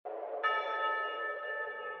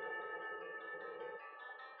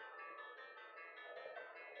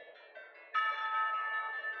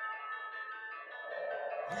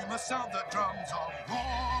We must sound the drums of war.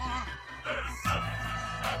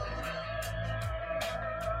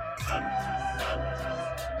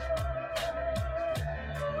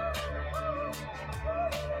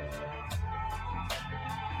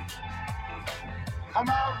 Come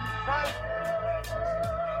out and fight.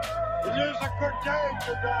 It is a good day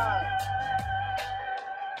to die.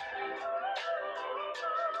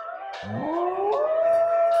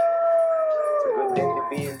 It's a good day to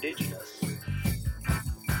be indigenous.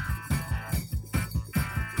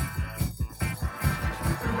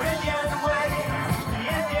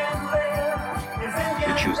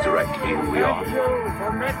 We choose to direct to be who we are. Thank you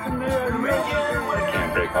for making me a We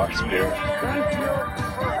can't break our spirit. Thank you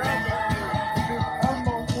for having me become a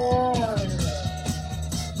warrior.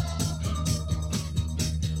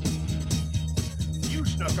 You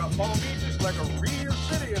snuck up on me just like a real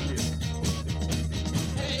city Indian.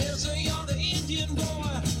 As a young Indian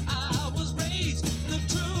boy, I was raised the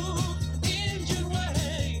true Indian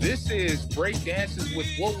way. This is Break Dances with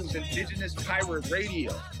Wolves Indigenous Pirate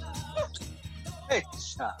Radio. Hey,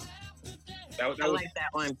 shot. That I was like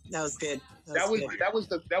that one. That was good. that was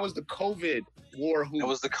the COVID war who That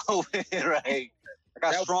was the COVID, right? I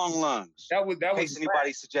got That- strong lungs. that was In case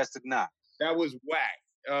anybody suggested not. that was whack.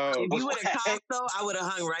 If was you would have whack. coughed though, I would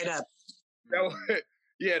have hung right up. That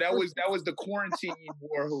was, that was the quarantine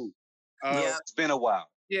war who. Yeah. It's been a while.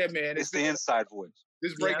 Yeah, man. It's the inside voice.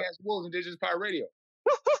 This is Break Dances with Wolves Indigenous Pirate Radio.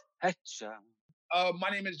 Hey, shot. My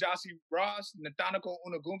name is Jossie Ross, Natanako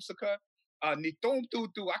Unagumsaka. Nitom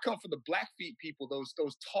Tutu. I come from the Blackfeet people, those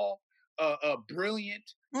tall,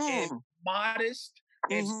 brilliant, and modest,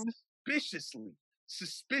 and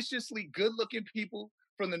suspiciously good-looking people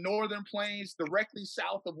from the northern plains, directly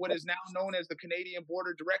south of what is now known as the Canadian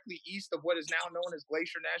border, directly east of what is now known as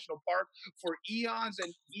Glacier National Park, for eons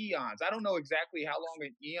and eons. I don't know exactly how long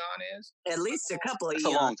an eon is. At least a couple of It's a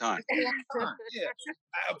years. long time. Yeah.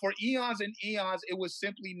 For eons and eons, it was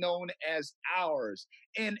simply known as ours.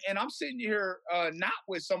 And I'm sitting here not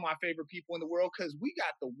with some of my favorite people in the world, because we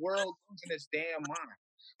got the world losing its damn mind.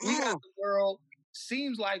 We got the world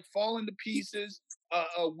seems like falling to pieces.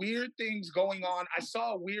 Weird things going on. I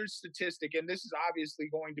saw a weird statistic, and this is obviously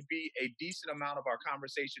going to be a decent amount of our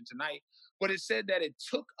conversation tonight. But it said that it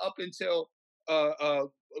took up until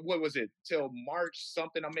what was it? Till March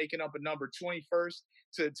something. I'm making up a number, 21st,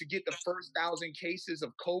 to get the first 1,000 cases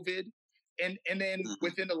of COVID, and then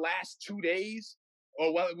within the last 2 days,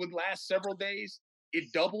 or within the last several days,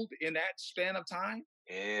 it doubled in that span of time.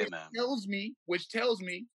 Yeah, man. Which tells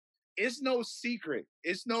me it's no secret.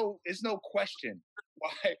 It's no question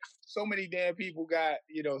why so many damn people got,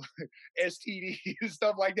 STDs and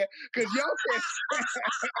stuff like that. Because y'all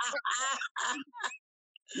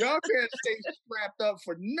can't stay strapped up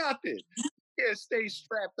for nothing. You can't stay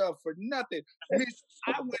strapped up for nothing. I mean,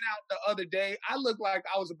 I went out the other day. I looked like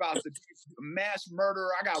I was about to be a mass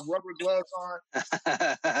murderer. I got rubber gloves on,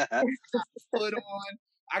 hood on.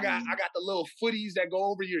 I got the little footies that go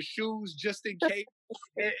over your shoes just in case.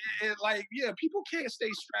 And people can't stay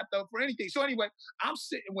strapped up for anything. So anyway, I'm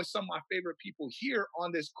sitting with some of my favorite people here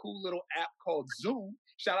on this cool little app called Zoom.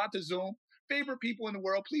 Shout out to Zoom. Favorite people in the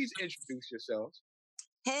world, please introduce yourselves.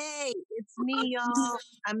 Hey, it's me, y'all.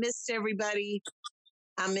 I missed everybody.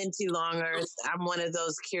 I'm Minty Longearth. I'm one of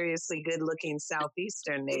those curiously good-looking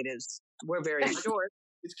Southeastern natives. We're very short.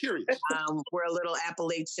 It's curious. We're a little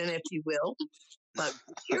Appalachian, if you will, but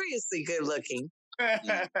curiously good-looking.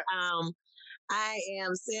 I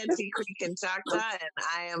am Santee Creek and Choctaw, and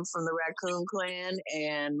I am from the Raccoon Clan,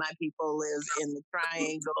 and my people live in the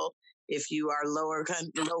Triangle. If you are low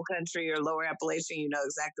country or lower Appalachian, you know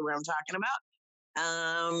exactly what I'm talking about.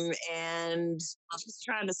 And just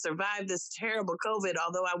trying to survive this terrible COVID,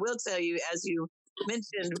 although I will tell you, as you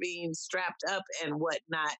mentioned, being strapped up and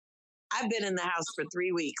whatnot, I've been in the house for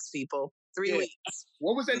 3 weeks, people. 3 weeks.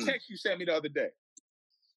 What was that text you sent me the other day?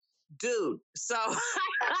 Dude, so I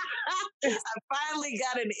finally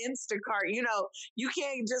got an Instacart. You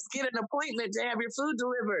can't just get an appointment to have your food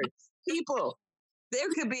delivered. People, there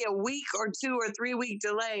could be a week or 2 or 3 week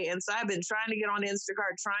delay. And so I've been trying to get on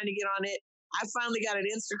Instacart, trying to get on it. I finally got an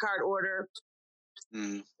Instacart order. Why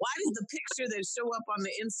did the picture that show up on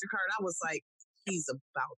the Instacart? I was like, he's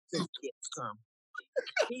about to get some.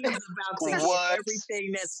 He's about to get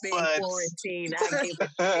everything that's been quarantined. I gave a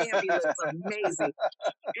damn, he looks amazing.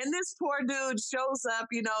 And this poor dude shows up,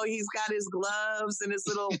 he's got his gloves and his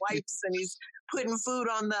little wipes and he's putting food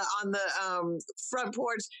on the front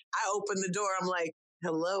porch. I open the door, I'm like,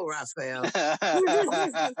 hello, Raphael. Quite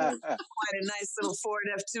a nice little Ford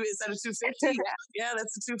F2. Is that a 250? Yeah,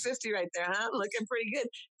 that's a 250 right there, huh? Looking pretty good.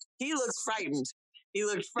 He looks frightened. He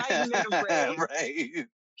looked frightened and afraid. Right.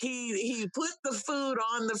 he put the food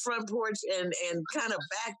on the front porch and kind of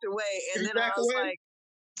backed away. And Did he then I back was away? like,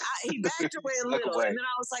 he backed away a Snuck little. away. And then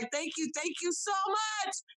I was like, thank you so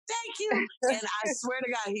much. Thank you. And I swear to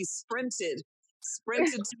God, he sprinted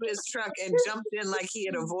to his truck and jumped in like he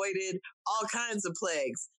had avoided all kinds of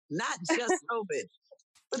plagues, not just COVID.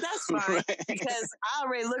 But that's fine Right. because I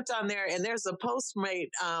already looked on there and there's a Postmate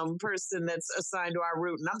person that's assigned to our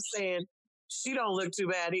route. And I'm saying she don't look too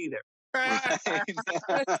bad either. Right.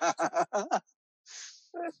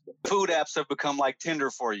 Food apps have become like Tinder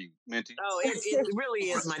for you, Minty. Oh, it really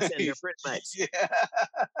is my Tinder, pretty much. Yeah.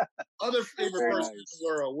 Other favorite Very person in nice. the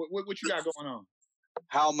world. What you got going on?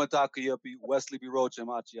 How Matakayapi, Wesley B. Roach,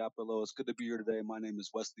 Amachiapelo. It's good to be here today. My name is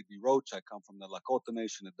Wesley B. Roach. I come from the Lakota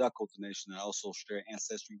Nation, the Dakota Nation, and I also share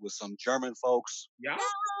ancestry with some German folks, Yeah.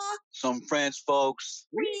 some French folks,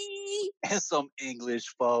 Whee! and some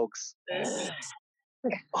English folks.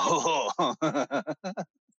 Oh,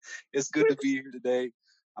 it's good to be here today.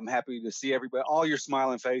 I'm happy to see everybody, all your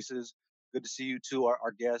smiling faces. Good to see you too,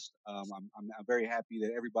 our guest. I'm very happy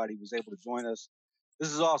that everybody was able to join us.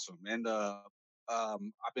 This is awesome, and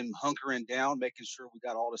I've been hunkering down, making sure we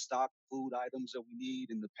got all the stock food items that we need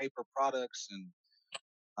and the paper products, and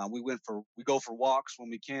we go for walks when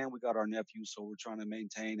we can. We got our nephew, so we're trying to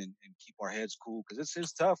maintain and keep our heads cool because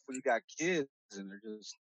it's tough when you got kids and they're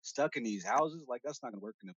just stuck in these houses. Like that's not gonna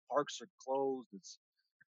work, and the parks are closed.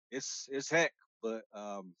 It's heck, but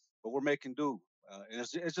we're making do, and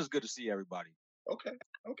it's just good to see everybody. Okay.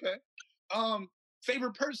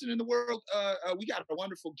 Favorite person in the world? We got a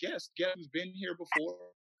wonderful guest who's been here before.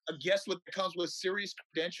 A guest that comes with serious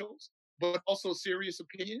credentials, but also serious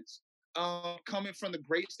opinions. Coming from the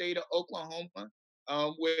great state of Oklahoma,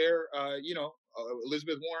 where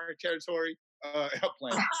Elizabeth Warren territory. Help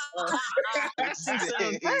plan. Too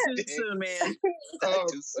soon, man.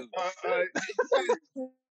 Too soon.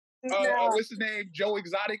 What's his name? Joe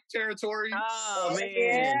Exotic territory. Oh man.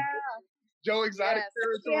 Yeah. Joe Exotic Yes.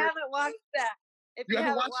 If you territory. haven't watched that, if You you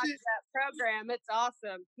haven't haven't watched watched that program, it's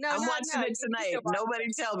awesome. No, I'm no, watching no. it you need tonight. to watch Nobody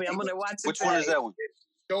tell me. I'm gonna watch it. Which one is tonight. that one?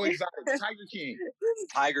 Joe Exotic, Tiger King.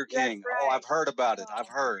 Tiger That's King. Oh, right. I've heard about it. I've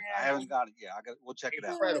heard. I Yeah. haven't got it yet. We'll check it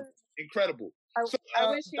out. Incredible. So, I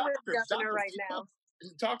wish you were doctor, governor right now.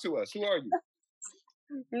 Talk to us. Who are you?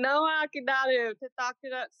 Noah Kidadu to talk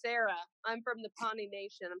to Sarah. I'm from the Pawnee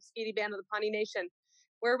Nation. I'm Skeety Band of the Pawnee Nation.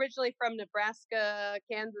 We're originally from Nebraska,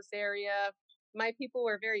 Kansas area. My people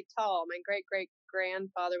were very tall. My great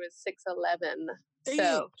grandfather was 6'11".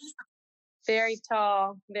 So very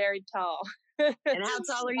tall, very tall. And how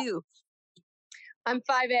tall are you? I'm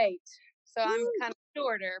 5'8". So I'm kind of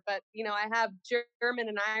shorter, but I have German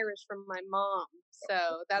and Irish from my mom.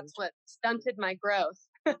 So that's what stunted my growth.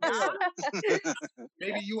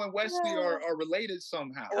 Maybe you and Wesley are related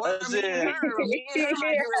somehow. Or me and her might be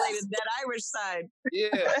related. That Irish side.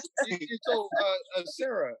 Yeah. So,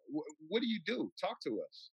 Sarah, what do you do? Talk to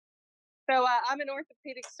us. So I'm an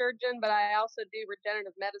orthopedic surgeon, but I also do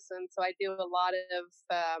regenerative medicine. So I do a lot of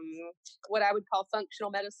what I would call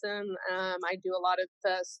functional medicine. I do a lot of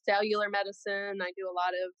cellular medicine. I do a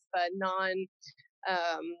lot of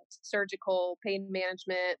surgical pain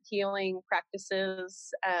management, healing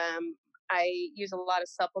practices. I use a lot of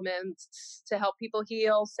supplements to help people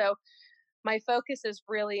heal. So my focus is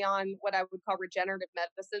really on what I would call regenerative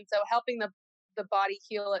medicine. So helping the body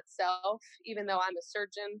heal itself, even though I'm a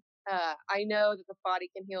surgeon. I know that the body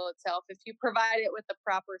can heal itself if you provide it with the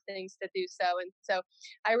proper things to do so. And so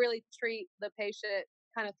I really treat the patient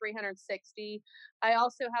kind of 360. I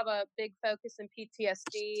also have a big focus in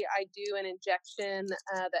PTSD. I do an injection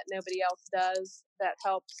that nobody else does that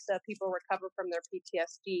helps people recover from their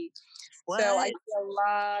PTSD. What? So I do a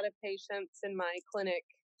lot of patients in my clinic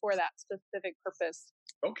for that specific purpose.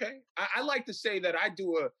 Okay. I like to say that I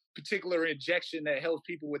do a particular injection that helps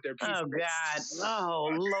people with their PTSD. Oh God! Oh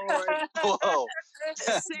Lord! Whoa.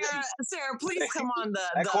 Sarah, please come on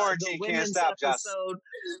That the quarantine can't women's stop, Josh. episode.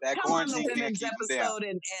 That Come on the quarantine can't women's keep them down. episode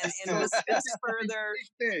and discuss further.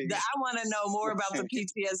 I want to know more about the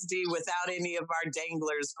PTSD without any of our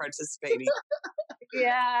danglers participating.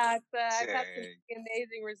 Yeah, I've had some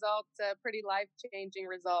amazing results, pretty life-changing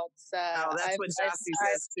results. Oh, that's what Jossie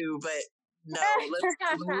says too, but no, let's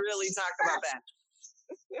really talk about that.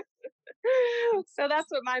 So that's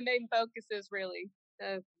what my main focus is really.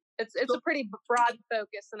 It's a pretty broad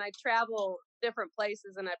focus, and I travel different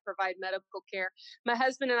places and I provide medical care. My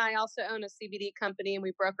husband and I also own a CBD company, and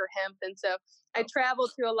we broker hemp, and so I travel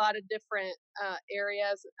to a lot of different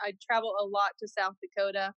areas. I travel a lot to South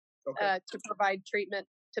Dakota to provide treatment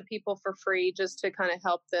to people for free, just to kind of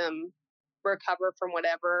help them recover from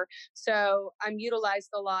whatever. So I'm utilized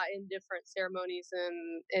a lot in different ceremonies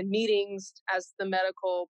and meetings as the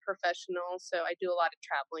medical professional. So I do a lot of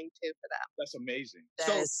traveling too for that. That's amazing.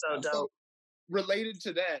 That is so dope. Related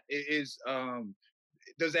to that is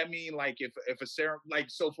does that mean like if a ceremony, like,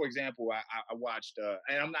 so for example, I watched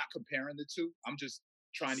and I'm not comparing the two, I'm just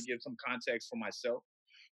trying to give some context for myself.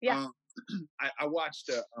 Yeah. I watched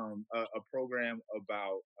a program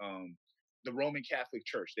about the Roman Catholic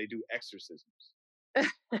Church. They do exorcisms,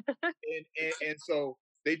 and so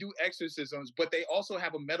they do exorcisms, but they also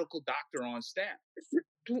have a medical doctor on staff.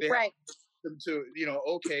 They have Right. them to,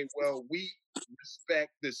 okay, well, we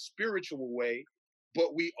respect the spiritual way,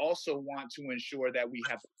 but we also want to ensure that we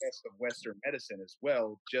have the best of Western medicine as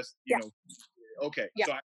well. Just, Yeah. Okay. Yeah.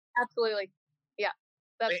 So Absolutely. Yeah.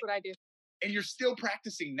 That's and, what I do. and you're still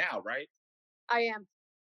practicing now, right? I am.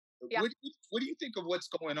 Yeah. What do you think of what's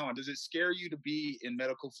going on? Does it scare you to be in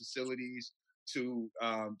medical facilities, to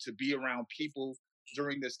be around people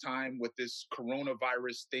during this time with this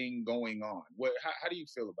coronavirus thing going on? How do you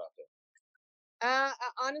feel about that?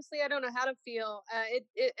 Honestly, I don't know how to feel.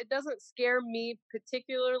 It doesn't scare me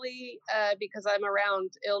particularly because I'm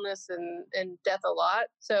around illness and death a lot,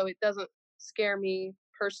 so it doesn't scare me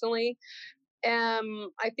personally.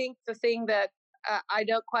 I think the thing that I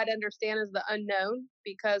don't quite understand is the unknown,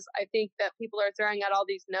 because I think that people are throwing out all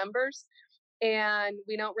these numbers, and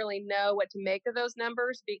we don't really know what to make of those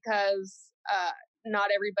numbers because not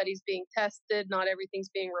everybody's being tested, not everything's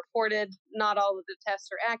being reported, not all of the tests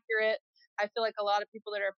are accurate. I feel like a lot of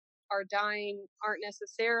people that are dying aren't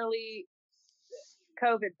necessarily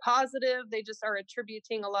COVID positive. They just are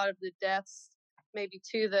attributing a lot of the deaths maybe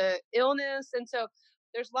to the illness. And so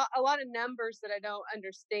there's a lot of numbers that I don't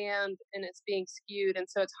understand, and it's being skewed. And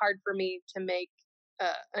so it's hard for me to make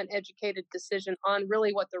an educated decision on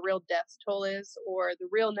really what the real death toll is, or the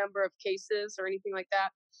real number of cases, or anything like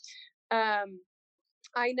that.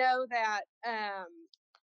 I know that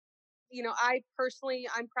I personally,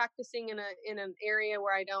 I'm practicing in an area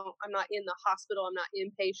where I'm not in the hospital, I'm not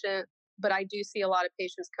inpatient, but I do see a lot of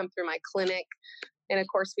patients come through my clinic. And of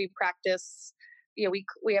course we practice,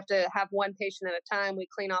 we have to have one patient at a time. We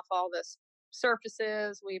clean off all the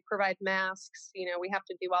surfaces, we provide masks, we have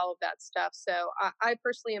to do all of that stuff. So I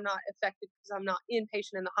personally am not affected because I'm not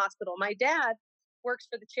inpatient in the hospital. My dad works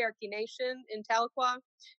for the Cherokee Nation in Tahlequah,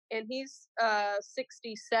 and he's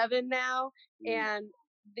 67 now. And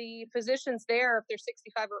the physicians there, if they're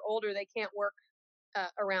 65 or older, they can't work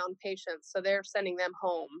around patients, so they're sending them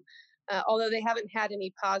home. Although they haven't had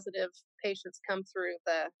any positive patients come through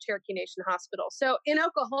the Cherokee Nation Hospital. So in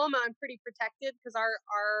Oklahoma, I'm pretty protected because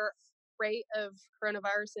our rate of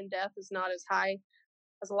coronavirus and death is not as high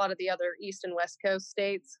as a lot of the other East and West Coast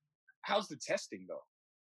states. How's the testing though?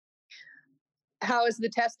 How is the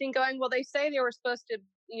testing going? Well, they say they were supposed to,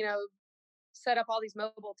 set up all these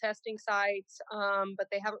mobile testing sites, but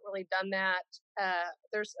they haven't really done that.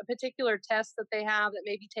 There's a particular test that they have that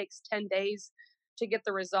maybe takes 10 days to get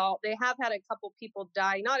the result. They have had a couple people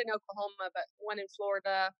die, not in Oklahoma, but one in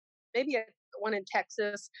Florida, maybe one in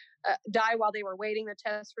Texas, die while they were waiting the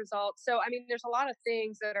test results. So, I mean, there's a lot of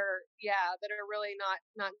things that are really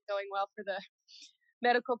not going well for the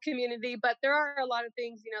medical community, but there are a lot of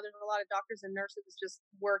things, there's a lot of doctors and nurses just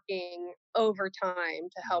working overtime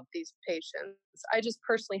to help these patients. I just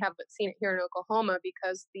personally haven't seen it here in Oklahoma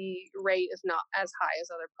because the rate is not as high as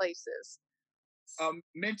other places.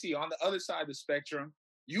 Minty, on the other side of the spectrum,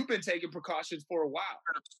 you've been taking precautions for a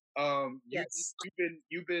while. Yes.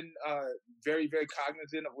 You've been very, very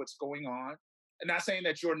cognizant of what's going on. And not saying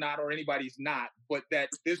that you're not or anybody's not, but that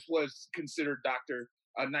this was considered, Dr.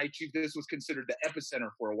 Night Chief, this was considered the epicenter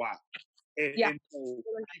for a while. And so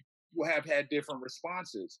people have had different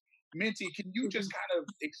responses. Minty, can you just kind of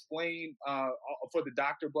explain for the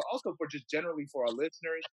doctor, but also for just generally for our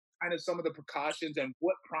listeners, kind of some of the precautions and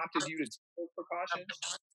what prompted you to take those precautions?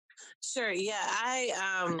 Sure. Yeah.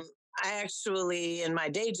 I actually, in my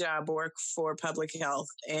day job, work for public health.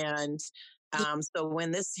 And so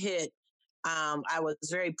when this hit, I was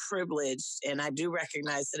very privileged, and I do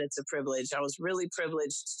recognize that it's a privilege. I was really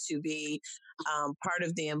privileged to be part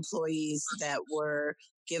of the employees that were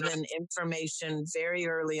given information very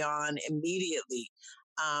early on, immediately.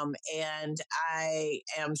 And I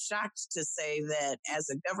am shocked to say that as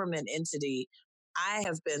a government entity, I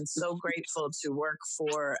have been so grateful to work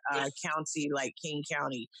for a county like King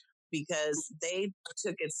County, because they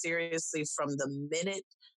took it seriously from the minute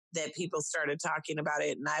that people started talking about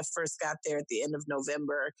it. And I first got there at the end of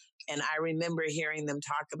November, and I remember hearing them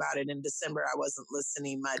talk about it in December. I wasn't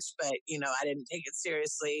listening much, but I didn't take it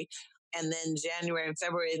seriously. And then January and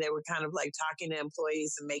February, they were kind of like talking to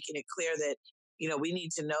employees and making it clear that, we need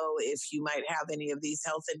to know if you might have any of these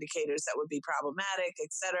health indicators that would be problematic, et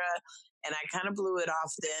cetera. And I kind of blew it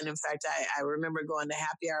off then. In fact, I remember going to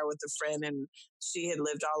happy hour with a friend, and she had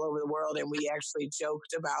lived all over the world. And we actually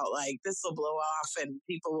joked about like, this will blow off and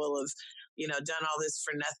people will have, done all this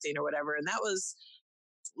for nothing or whatever. And that was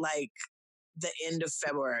like the end of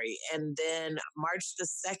February. And then March the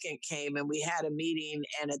 2nd came and we had a meeting.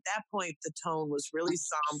 And at that point, the tone was really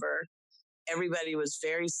somber. Everybody was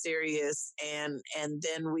very serious. And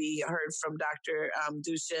then we heard from Dr.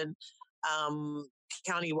 Dushin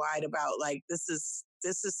countywide about like, this is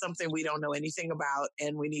something we don't know anything about,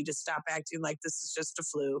 and we need to stop acting like this is just a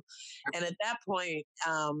flu. And at that point,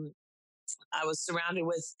 I was surrounded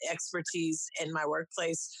with expertise in my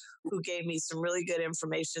workplace who gave me some really good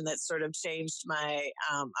information that sort of changed my,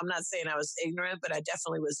 I'm not saying I was ignorant, but I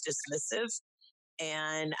definitely was dismissive.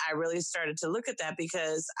 And I really started to look at that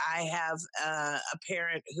because I have a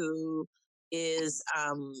parent who is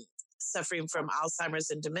suffering from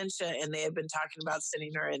Alzheimer's and dementia, and they had been talking about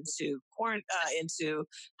sending her into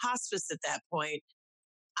hospice at that point.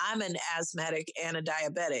 I'm an asthmatic and a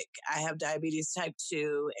diabetic. I have diabetes type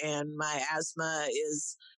 2, and my asthma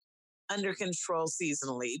is under control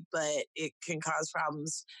seasonally, but it can cause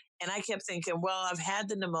problems. And I kept thinking, well, I've had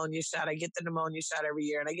the pneumonia shot. I get the pneumonia shot every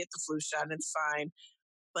year, and I get the flu shot, and it's fine.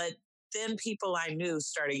 But then people I knew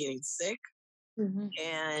started getting sick,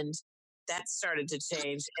 and that started to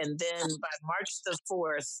change. And then by March the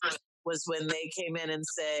 4th was when they came in and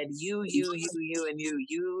said, you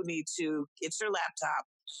need to get your laptop,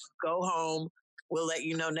 go home. We'll let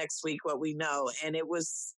you know next week what we know. And it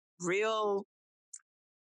was real,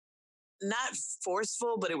 not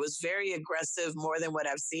forceful, but it was very aggressive, more than what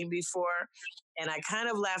I've seen before. And I kind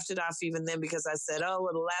of laughed it off even then because I said, oh,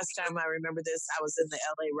 well, the last time I remember this, I was in the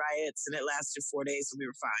LA riots and it lasted 4 days and we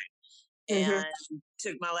were fine. And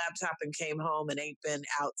took my laptop and came home and ain't been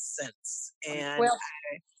out since. And I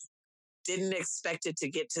didn't expect it to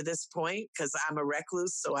get to this point because I'm a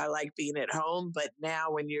recluse, so I like being at home. But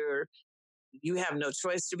now when you have no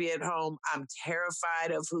choice to be at home, I'm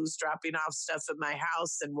terrified of who's dropping off stuff at my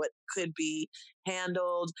house and what could be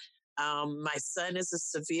handled. My son is a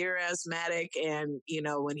severe asthmatic, and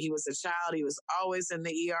when he was a child, he was always in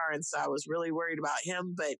the ER, and so I was really worried about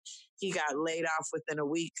him. But he got laid off within a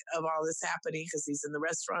week of all this happening because he's in the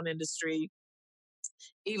restaurant industry.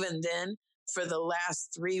 Even then, for the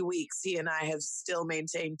last 3 weeks, he and I have still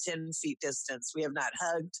maintained 10 feet distance. We have not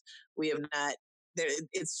hugged. We have not.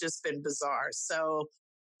 It's just been bizarre. So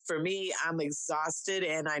for me, I'm exhausted,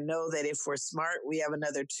 and I know that if we're smart, we have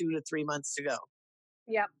another 2 to 3 months to go.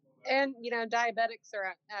 Yep. And diabetics are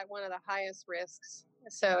at one of the highest risks,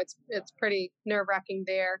 so it's pretty nerve-wracking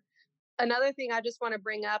there. Another thing I just want to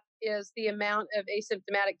bring up is the amount of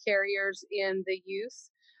asymptomatic carriers in the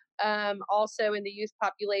youth. Also in the youth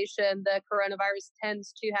population, the coronavirus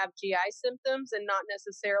tends to have GI symptoms and not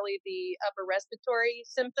necessarily the upper respiratory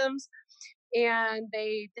symptoms. And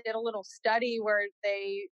they did a little study where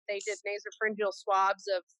they did nasopharyngeal swabs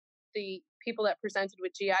of the people that presented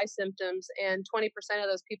with GI symptoms, and 20% of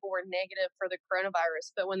those people were negative for the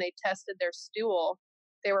coronavirus. But when they tested their stool,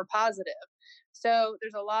 they were positive. So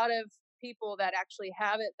there's a lot of people that actually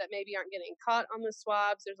have it that maybe aren't getting caught on the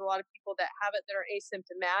swabs. There's a lot of people that have it that are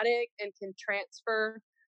asymptomatic and can transfer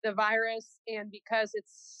the virus. And because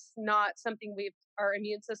it's not something our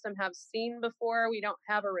immune system have seen before, we don't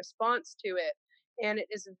have a response to it. And it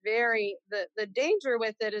is the danger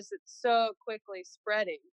with it is it's so quickly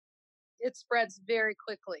spreading. It spreads very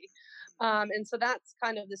quickly. And so that's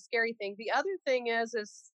kind of the scary thing. The other thing is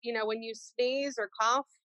when you sneeze or cough,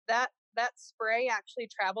 that spray actually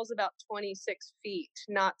travels about 26 feet,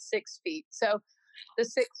 not 6 feet. So the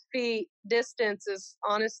 6 feet distance is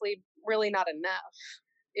honestly really not enough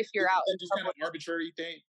if you're out. It's just kind of arbitrary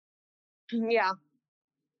thing.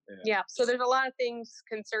 Yeah. So there's a lot of things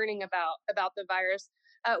concerning about the virus.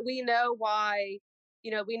 We know why,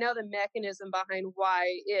 we know the mechanism behind why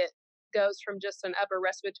it goes from just an upper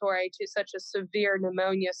respiratory to such a severe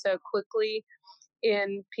pneumonia so quickly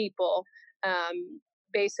in people.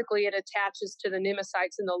 Basically, it attaches to the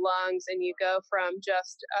pneumocytes in the lungs, and you go from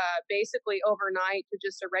just basically overnight to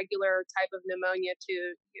just a regular type of pneumonia to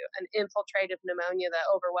an infiltrative pneumonia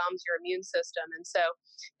that overwhelms your immune system. And so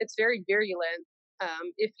it's very virulent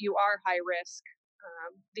if you are high risk.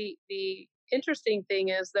 The interesting thing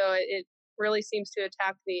is, though, it really seems to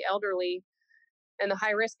attack the elderly and the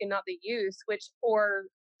high risk and not the youth, or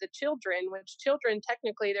the children, which children,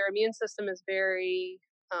 technically, their immune system is very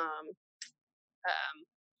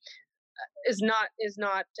is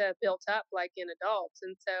not built up like in adults,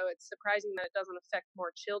 and so it's surprising that it doesn't affect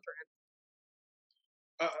more children.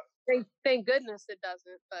 Uh, Thank goodness it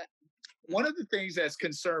doesn't. But one of the things that's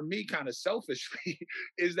concerned me kind of selfishly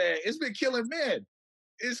is that it's been killing men.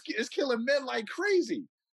 It's killing men like crazy.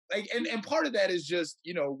 Like, and part of that is just,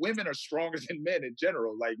 women are stronger than men in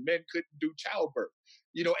general. Like, men couldn't do childbirth,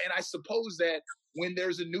 and I suppose that when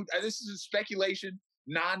there's a new, this is a speculation,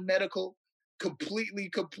 non-medical,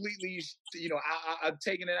 completely, I'm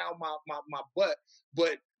taking it out my butt.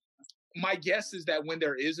 But my guess is that when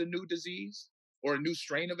there is a new disease or a new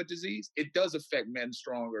strain of a disease, it does affect men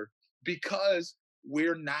stronger because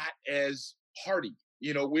we're not as hardy.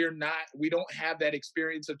 We don't have that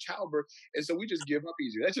experience of childbirth, and so we just give up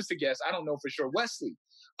easier. That's just a guess. I don't know for sure. Wesley,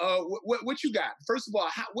 what you got? First of all,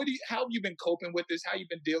 how have you been coping with this? How you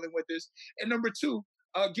been dealing with this? And number two,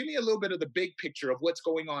 give me a little bit of the big picture of what's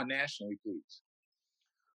going on nationally, please.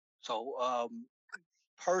 So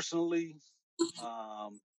personally,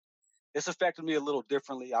 it's affected me a little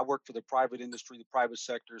differently. I work for the private industry, the private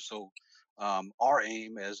sector. So our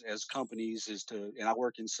aim as companies is to, and I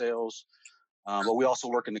work in sales, but we also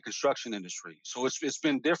work in the construction industry. So it's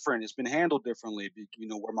been different. It's been handled differently.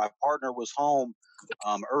 Where my partner was home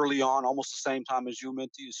early on, almost the same time as you,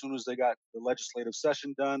 Minty. As soon as they got the legislative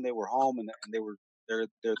session done, they were home and they're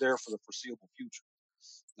there for the foreseeable future.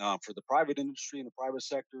 For the private industry and the private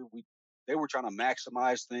sector, they were trying to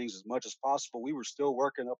maximize things as much as possible. We were still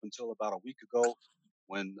working up until about a week ago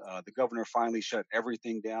when the governor finally shut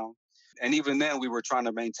everything down. And even then, we were trying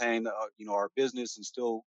to maintain, our business and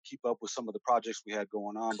still keep up with some of the projects we had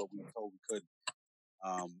going on, but we were told we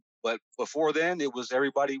couldn't. But before then, it was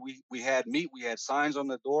everybody. We had meat. We had signs on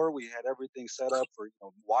the door. We had everything set up for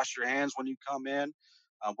wash your hands when you come in.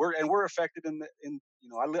 We're affected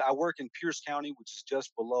I work in Pierce County, which is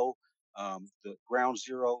just below the ground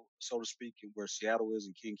zero, so to speak, where Seattle is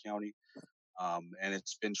in King County. And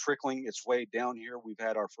it's been trickling its way down here. We've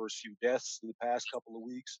had our first few deaths in the past couple of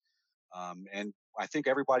weeks. And I think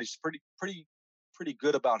everybody's pretty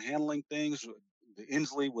good about handling things. The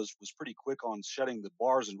Inslee was pretty quick on shutting the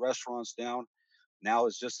bars and restaurants down. Now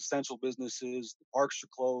it's just essential businesses. The parks are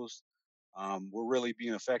closed. We're really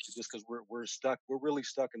being affected just because we're stuck. We're really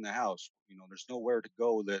stuck in the house. There's nowhere to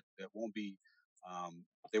go that won't be.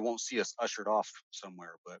 They won't see us ushered off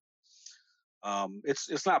somewhere. But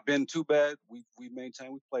it's not been too bad. We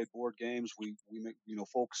play board games. We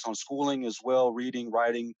focus on schooling as well, reading,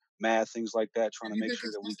 writing, math, things like that, trying to make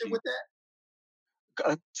sure that we keep with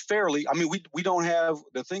that. Fairly. I mean, we don't have,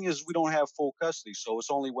 the thing is we don't have full custody, so it's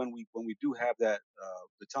only when we do have that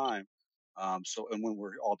the time. And when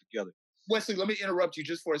we're all together. Wesley, let me interrupt you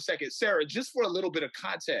just for a second. Sarah, just for a little bit of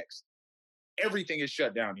context, everything is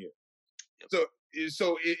shut down here. Yep.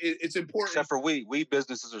 So it's important. Except for we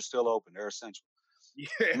businesses are still open. They're essential. Yeah.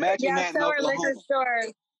 Imagine that. So our liquor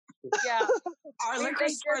stores. Yeah. Our liquor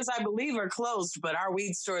stores, I believe, are closed, but our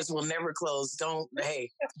weed stores will never close. Don't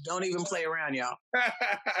even play around, y'all.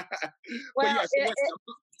 Well,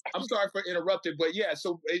 I'm sorry for interrupting, but yeah,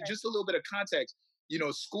 so just a little bit of context.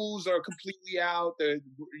 Schools are completely out. The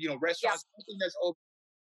restaurants, everything that's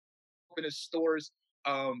open as stores.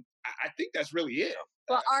 I think that's really it.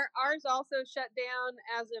 Well, ours also shut down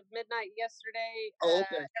as of midnight yesterday. Oh,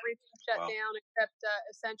 okay. Everything shut down except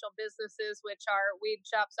essential businesses, which are weed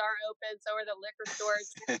shops are open. So are the liquor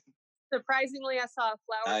stores. Surprisingly, I saw a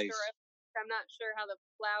flower store open. I'm not sure how the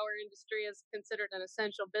flower industry is considered an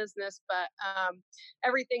essential business, but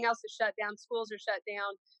everything else is shut down. Schools are shut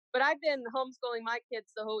down. But I've been homeschooling my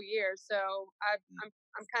kids the whole year, so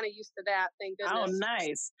I'm kind of used to that. Thank goodness. Oh,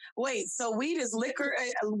 nice. Wait, so weed is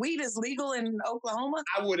legal in Oklahoma?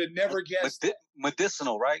 I would have never guessed.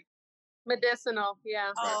 Medicinal, right? Medicinal,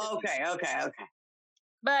 yeah. Oh, okay.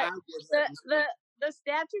 But the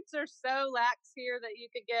statutes are so lax here that you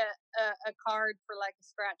could get a card for like a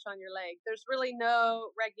scratch on your leg. There's really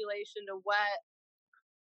no regulation to what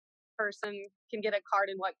person can get a card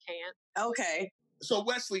and what can't. Okay. So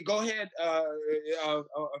Wesley, go ahead.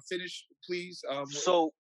 Finish, please.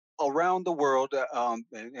 So around the world,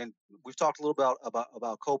 and we've talked a little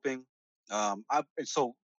about coping.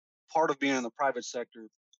 So part of being in the private sector,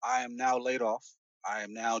 I am now laid off. I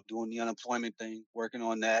am now doing the unemployment thing, working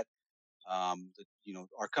on that.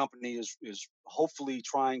 Our company is hopefully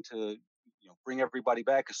trying to bring everybody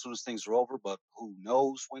back as soon as things are over, but who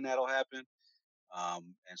knows when that'll happen.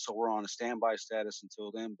 And so we're on a standby status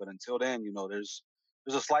until then. But until then,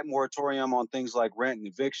 there's a slight moratorium on things like rent and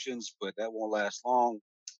evictions, but that won't last long.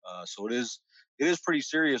 So it is pretty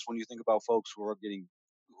serious when you think about folks who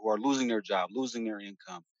are losing their job, losing their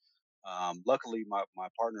income. Luckily, my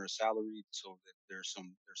partner is salaried, so that there's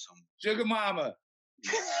some Sugar mama.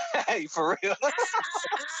 hey, for real.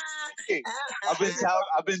 Hey, I've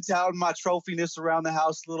been touting my trophiness around the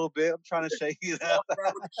house a little bit. I'm trying to shake it up.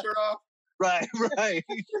 Right with the shirt off. Right, right.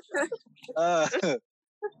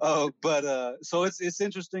 But so it's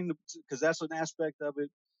interesting because that's an aspect of it.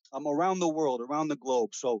 Around the world, around the globe.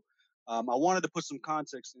 So I wanted to put some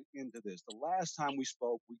context into this. The last time we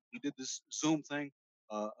spoke, we did this Zoom thing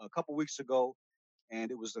a couple weeks ago, and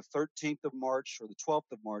it was the 13th of March or the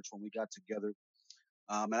 12th of March when we got together.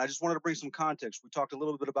 And I just wanted to bring some context. We talked a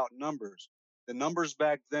little bit about numbers. The numbers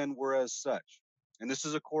back then were as such. And this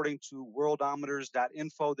is according to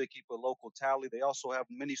worldometers.info. They keep a local tally. They also have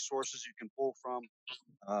many sources you can pull from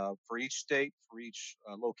for each state, for each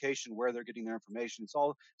location where they're getting their information. It's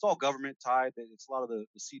all government tied. It's a lot of the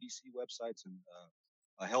CDC websites and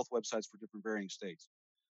health websites for different varying states.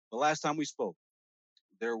 The last time we spoke,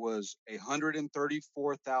 there was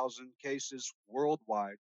 134,000 cases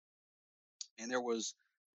worldwide, and there was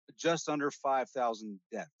just under 5,000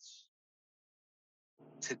 deaths.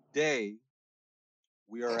 Today,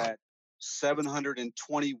 we are at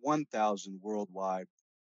 721,000 worldwide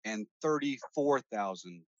and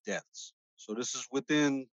 34,000 deaths. So this is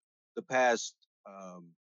within the past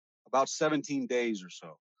about 17 days or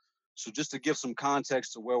so. So just to give some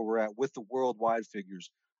context to where we're at with the worldwide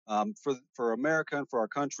figures, for America and for our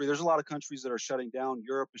country, there's a lot of countries that are shutting down.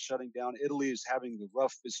 Europe is shutting down. Italy is having the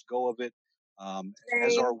roughest go of it,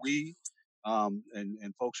 as are we.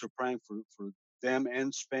 And folks are praying for them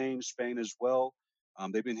and Spain as well.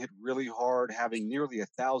 They've been hit really hard, having nearly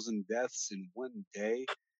 1,000 deaths in one day.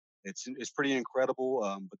 It's pretty incredible,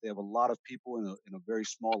 but they have a lot of people in a very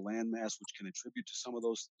small landmass, which can attribute to some of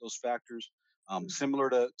those factors. Similar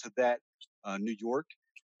to that, New York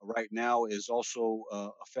right now is also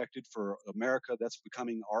affected for America. That's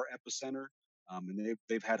becoming our epicenter, and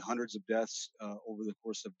they've had hundreds of deaths over the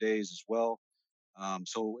course of days as well.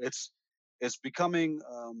 So it's becoming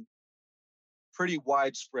pretty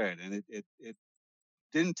widespread, and it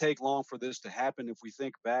didn't take long for this to happen. If we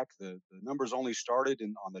think back, the numbers only started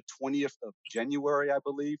on the 20th of January, I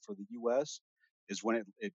believe, for the U.S. is when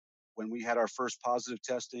when we had our first positive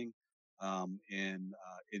testing in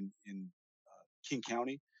King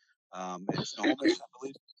County and Snohomish, I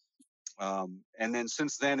believe. And then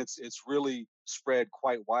since then, it's really spread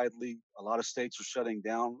quite widely. A lot of states are shutting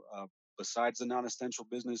down. Besides the non-essential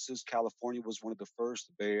businesses, California was one of the first.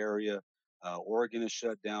 The Bay Area, Oregon is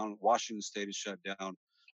shut down. Washington State is shut down.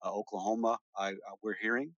 Oklahoma, we're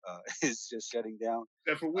hearing, is just shutting down.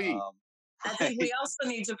 Except for we. I think we also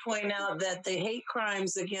need to point out that the hate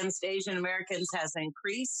crimes against Asian Americans has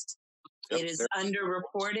increased. It is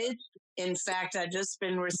underreported. In fact, I've just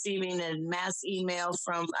been receiving a mass email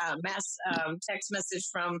from text message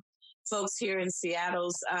from folks here in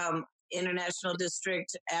Seattle's International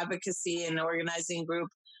District Advocacy and Organizing Group,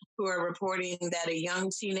 who are reporting that a young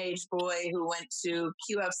teenage boy who went to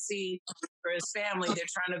QFC for his family, they're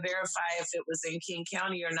trying to verify if it was in King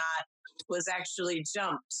County or not, was actually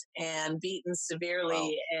jumped and beaten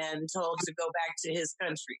severely and told to go back to his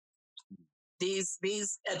country. These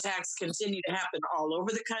attacks continue to happen all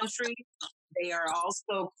over the country. They are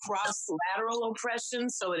also cross-lateral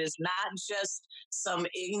oppression, so it is not just some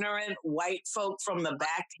ignorant white folk from the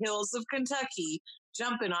back hills of Kentucky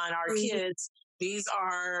jumping on our kids. These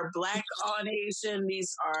are Black on Asian,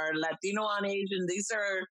 these are Latino on Asian, these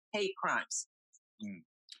are hate crimes.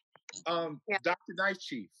 Dr. Knife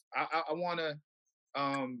Chief, I want to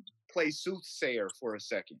play soothsayer for a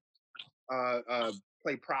second,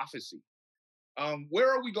 play prophecy. Where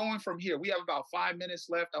are we going from here? We have about 5 minutes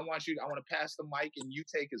left. I want to pass the mic and you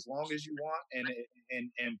take as long as you want.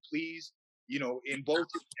 And please, in both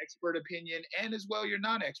your expert opinion and as well your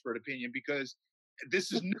non-expert opinion, because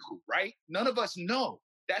this is new, right? None of us know.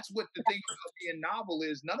 That's what the thing about being novel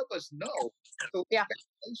is. None of us know. So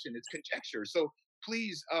it's conjecture. So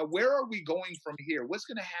please, where are we going from here? What's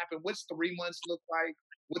going to happen? What's 3 months look like?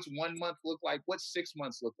 What's 1 month look like? What's 6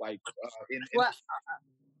 months look like?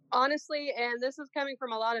 Honestly, and this is coming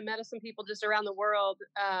from a lot of medicine people just around the world,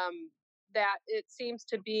 that it seems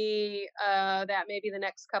to be that maybe the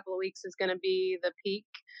next couple of weeks is going to be the peak,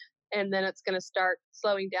 and then it's going to start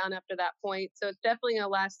slowing down after that point. So it's definitely going to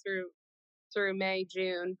last through May,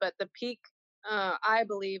 June, but the peak, I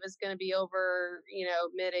believe, is going to be over,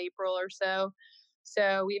 mid-April or so.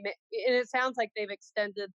 So and it sounds like they've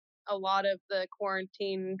extended a lot of the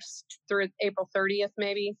quarantines through April 30th,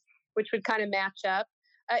 maybe, which would kind of match up.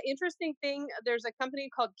 Interesting thing, there's a company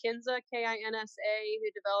called Kinsa, Kinsa, who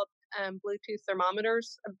developed Bluetooth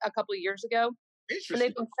thermometers a couple of years ago. And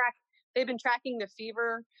they've been tracking the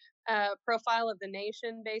fever profile of the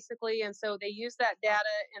nation, basically. And so they use that data,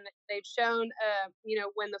 and they've shown,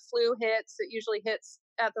 when the flu hits, it usually hits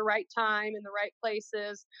at the right time in the right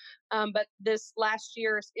places. But this last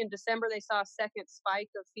year in December, they saw a second spike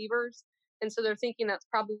of fevers. And so they're thinking that's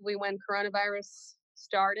probably when coronavirus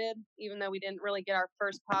started, even though we didn't really get our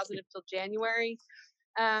first positive till January.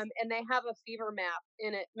 And they have a fever map,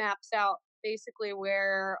 and it maps out basically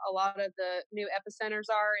where a lot of the new epicenters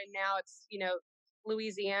are. And now it's,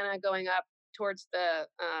 Louisiana going up towards the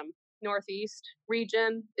northeast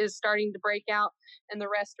region is starting to break out, and the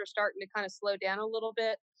rest are starting to kind of slow down a little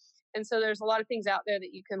bit. And so there's a lot of things out there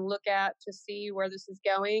that you can look at to see where this is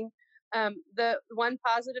going. The one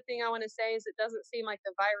positive thing I want to say is it doesn't seem like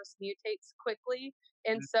the virus mutates quickly.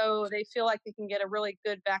 And so they feel like they can get a really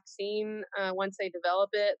good vaccine once they develop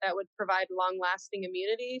it that would provide long-lasting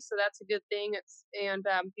immunity. So that's a good thing.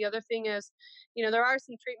 The other thing is, there are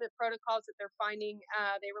some treatment protocols that they're finding.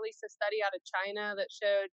 They released a study out of China that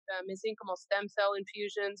showed mesenchymal stem cell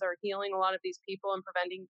infusions are healing a lot of these people and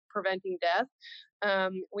preventing death.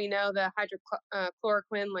 We know the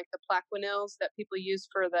hydrochloroquine, like the Plaquenils that people use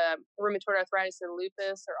for the rheumatoid arthritis and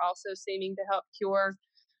lupus, are also seeming to help cure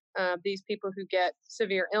these people who get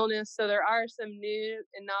severe illness. So there are some new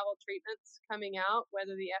and novel treatments coming out.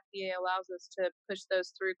 Whether the FDA allows us to push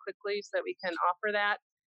those through quickly so that we can offer that,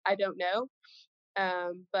 I don't know.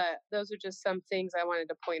 But those are just some things I wanted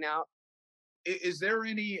to point out. Is there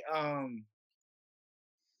any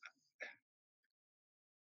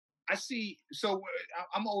I see. So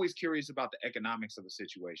I'm always curious about the economics of a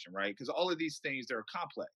situation, right? Because all of these things, they're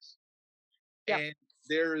complex. Yeah. And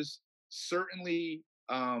there's certainly,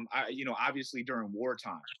 obviously during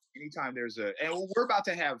wartime, anytime and we're about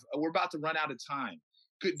to run out of time.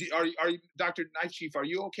 Are you, Dr. Knife Chief, are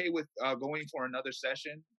you okay with going for another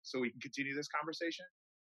session so we can continue this conversation?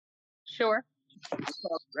 Sure.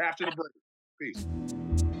 After the break. Peace.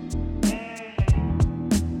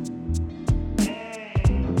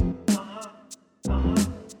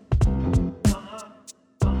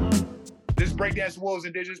 This is Breakdance Wolves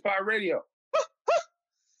Indigenous Power Radio.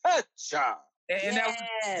 And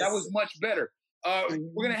that was much better.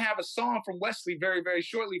 We're going to have a song from Wesley very, very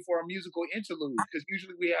shortly for our musical interlude, because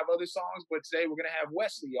usually we have other songs, but today we're going to have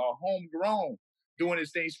Wesley, our homegrown, doing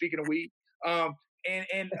his thing, speaking of weed.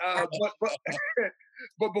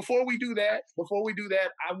 But before we do that,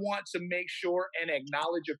 I want to make sure and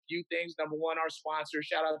acknowledge a few things. Number one, our sponsor.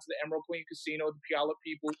 Shout out to the Emerald Queen Casino, the Puyallup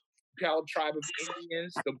people, Puyallup tribe of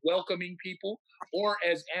Indians, the welcoming people, or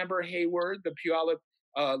as Amber Hayward, the Puyallup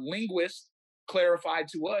linguist, clarified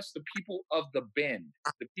to us, the people of the Bend,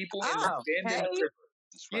 the people in the Bend in the river.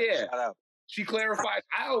 Right. Yeah. Shout out. She clarified.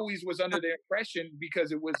 I always was under the impression,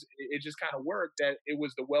 because it just kind of worked, that it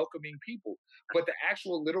was the welcoming people. But the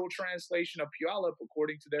actual literal translation of Puyallup,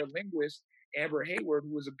 according to their linguist, Amber Hayward,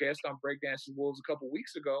 who was a guest on Breakdancing Wolves a couple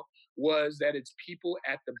weeks ago, was that it's people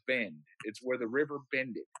at the bend. It's where the river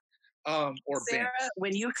bended. Or Sarah, bent.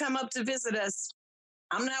 when you come up to visit us,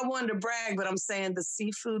 I'm not one to brag, but I'm saying the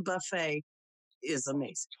seafood buffet is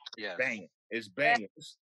amazing. Yeah. Banging. It's banging.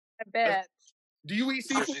 I bet. Do you eat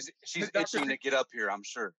seafood? She's itching to get up here, I'm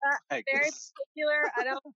sure. Hey, Very particular. I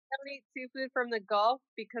don't eat seafood from the Gulf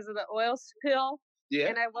because of the oil spill. Yeah.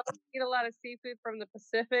 And I won't eat a lot of seafood from the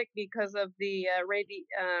Pacific because of the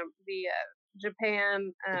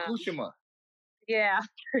Japan. Fukushima. Yeah.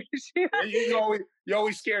 You're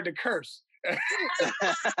always scared to curse. So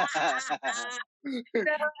other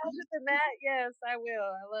than that, yes, I will.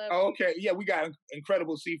 I love. Okay, yeah, we got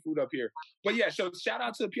incredible seafood up here. But yeah, so shout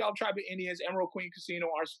out to the Puyallup Tribe of Indians, Emerald Queen Casino,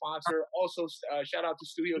 our sponsor. Also, shout out to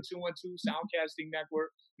Studio 212, Soundcasting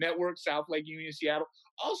Network, South Lake Union, Seattle.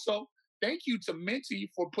 Also, thank you to Minty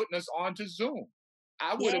for putting us on to Zoom.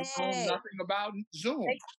 I would have known nothing about Zoom.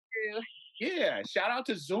 Thank you. Yeah, shout out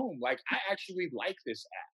to Zoom. Like, I actually like this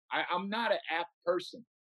app. I'm not an app person.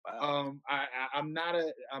 Wow. I'm not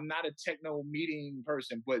a techno meeting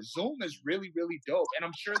person, but Zoom is really, really dope. And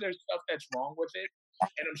I'm sure there's stuff that's wrong with it,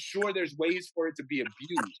 and I'm sure there's ways for it to be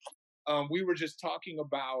abused. We were just talking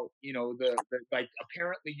about, the like,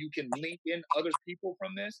 apparently you can link in other people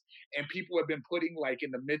from this, and people have been putting, like, in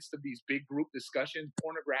the midst of these big group discussions,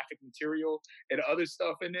 pornographic material and other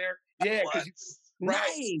stuff in there. Yeah, because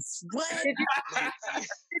nice. What? Did you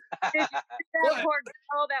that poor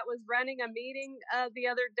girl that was running a meeting the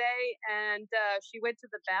other day, and she went to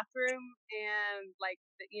the bathroom, and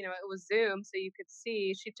it was Zoom, so you could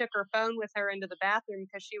see. She took her phone with her into the bathroom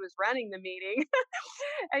because she was running the meeting,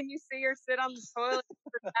 and you see her sit on the toilet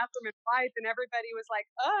in the bathroom and wipe, and everybody was like,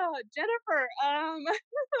 "Oh, Jennifer,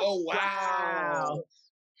 Oh wow."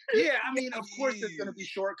 Yeah, I mean, of course, there's going to be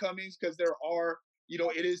shortcomings because there are,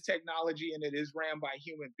 it is technology and it is ran by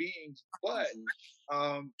human beings, but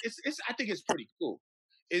it's I think it's pretty cool.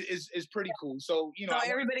 It's pretty cool. So So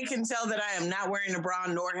everybody can tell that I am not wearing a bra,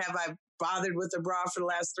 nor have I bothered with a bra for the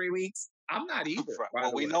last 3 weeks. I'm not either.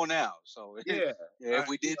 Well, we know now. So Yeah. if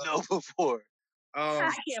we didn't know before.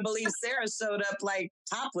 I can't believe Sarah showed up like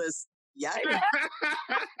topless. Yikes.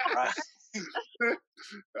 Right.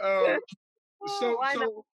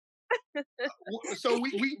 So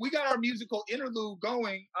we got our musical interlude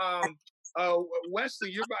going.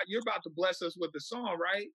 Wesley, you're about to bless us with the song,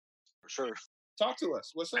 right? For sure. Talk to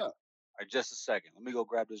us. What's up? All right, just a second. Let me go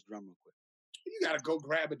grab this drum real quick. You gotta go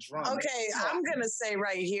grab a drum. Okay, I'm gonna say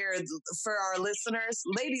right here for our listeners,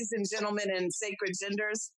 ladies and gentlemen and sacred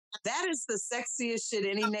genders, that is the sexiest shit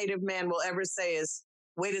any Native man will ever say is,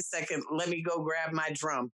 wait a second, let me go grab my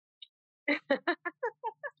drum.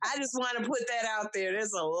 I just want to put that out there.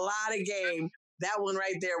 There's a lot of game. That one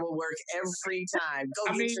right there will work every time.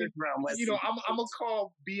 Go get your drum, Wesley. I'm gonna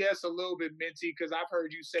call BS a little bit minty because I've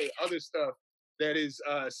heard you say other stuff that is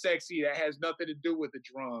sexy that has nothing to do with the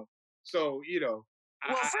drum. So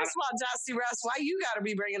well, first of all, Jossie Ross, why you got to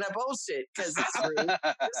be bringing up old shit? Because that's rude.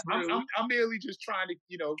 That's rude. I'm merely just trying to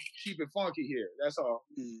keep it funky here. That's all.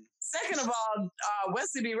 Second of all,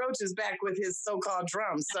 Wesley B. Roach is back with his so-called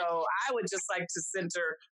drum. So I would just like to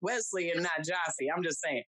center Wesley and not Jossie. I'm just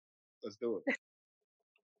saying. Let's do it.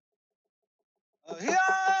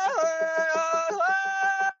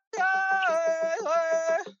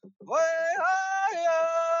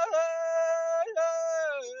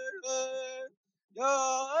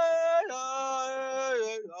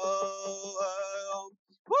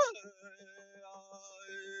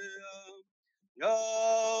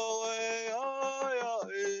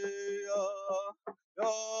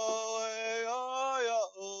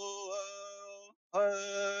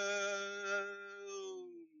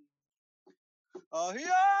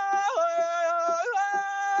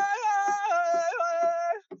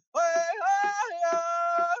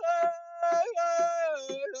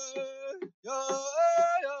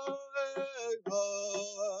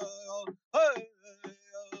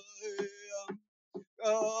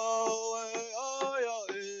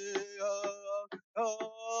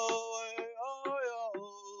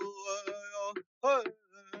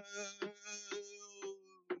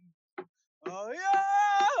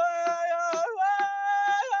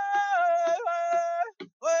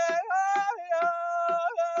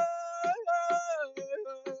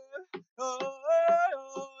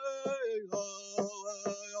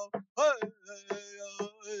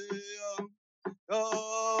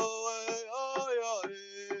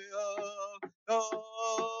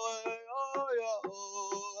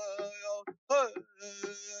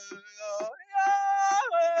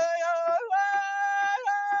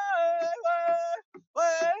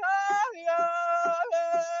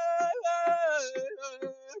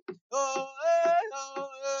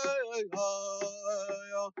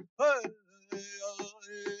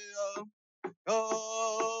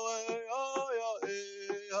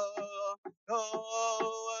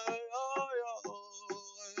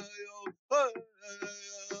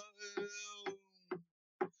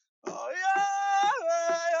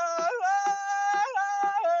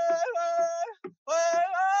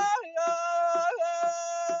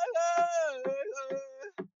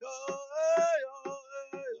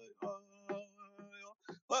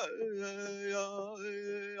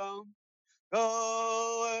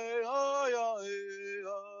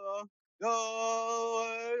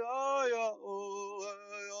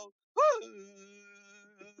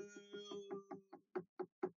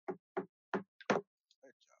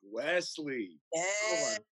 Wesley.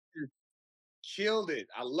 Yeah. Killed it.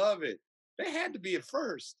 I love it. There had to be a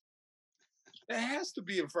first. There has to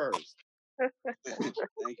be a first. Thank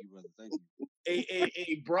you, brother. Thank you.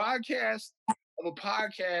 A broadcast of a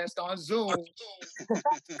podcast on Zoom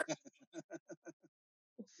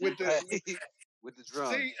with the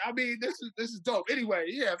drum. See, I mean, this is dope. Anyway,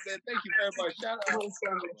 yeah, man, thank you very much. Shout out,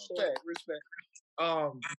 respect.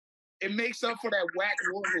 It makes up for that whack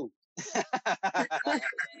war loop.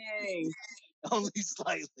 Only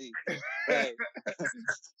slightly. Hey.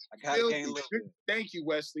 I got to gain a little bit. Thank you,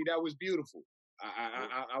 Wesley. That was beautiful.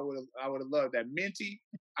 I would have loved that. Minty,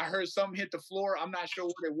 I heard something hit the floor. I'm not sure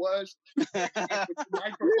what it was.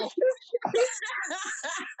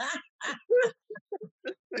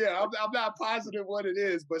 Yeah, I'm not positive what it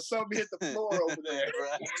is, but something hit the floor over there.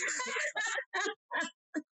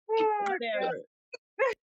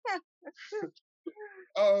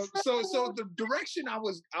 So the direction I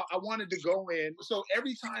wanted to go in. So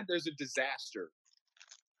every time there's a disaster,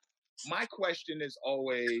 my question is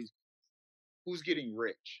always, who's getting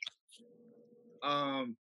rich?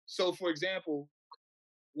 So for example,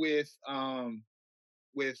 with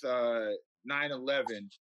 9/11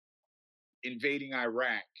 invading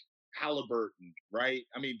Iraq, Halliburton, right?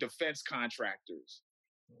 I mean, defense contractors.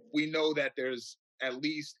 We know that there's at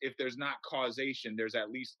least, if there's not causation, there's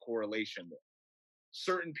at least correlation there.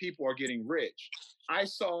 Certain people are getting rich. I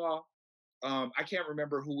saw, I can't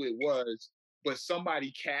remember who it was, but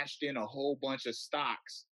somebody cashed in a whole bunch of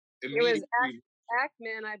stocks It was immediately.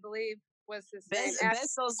 Ackman, I believe, was his name.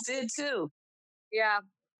 Bezos did too. Yeah.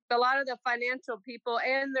 A lot of the financial people,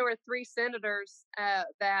 and there were 3 senators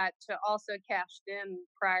that also cashed in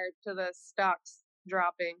prior to the stocks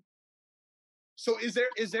dropping. So is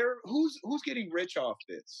there who's getting rich off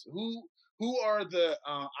this? Who are the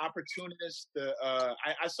opportunists?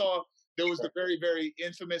 I saw there was the very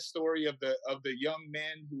infamous story of the young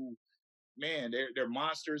men who, man, they're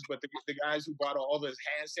monsters, but the guys who bought all this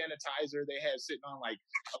hand sanitizer they had sitting on like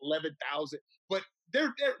 11,000, but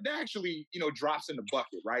they're actually, you know, drops in the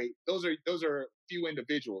bucket, right? Those are few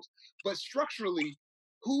individuals, but structurally,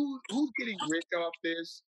 who's getting rich off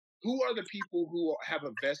this? Who are the people who have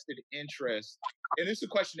a vested interest? And this is a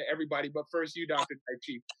question to everybody, but first you, Dr. Type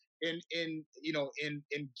Chief, in you know in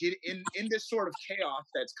this sort of chaos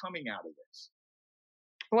that's coming out of this.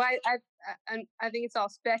 Well, I think it's all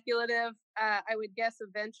speculative. I would guess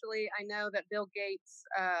eventually. I know that Bill Gates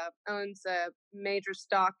owns a major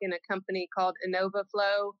stock in a company called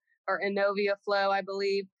Innovaflow or Inovia Flow, I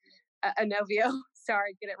believe. Inovio,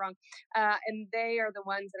 sorry, get it wrong. And they are the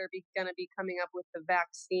ones that are going to be coming up with the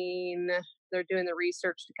vaccine. They're doing the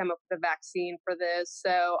research to come up with a vaccine for this.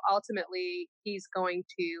 So ultimately, he's going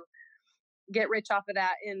to get rich off of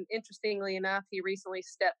that. And interestingly enough, he recently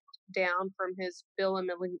stepped down from his Bill and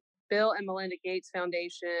Melinda Gates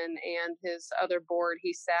Foundation and his other board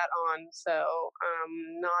he sat on. So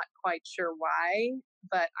I'm not quite sure why,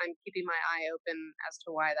 but I'm keeping my eye open as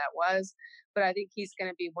to why that was. But I think he's going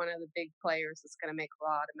to be one of the big players that's going to make a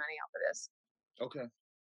lot of money off of this. Okay.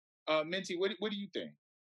 Minty, what do you think?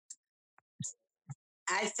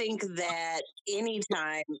 I think that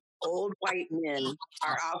anytime old white men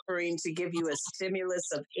are offering to give you a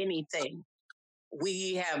stimulus of anything,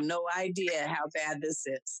 we have no idea how bad this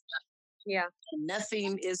is. Yeah.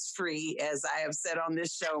 Nothing is free, as I have said on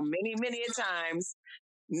this show many a times.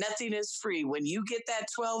 Nothing is free. When you get that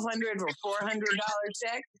 $1,200 or $400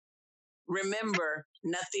 check, remember,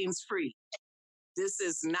 nothing's free. This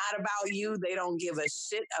is not about you. They don't give a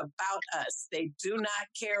shit about us. They do not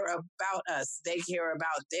care about us. They care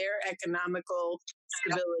about their economical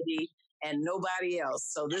stability and nobody else.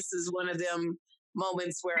 So this is one of them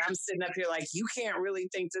moments where I'm sitting up here like, you can't really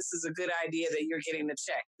think this is a good idea that you're getting the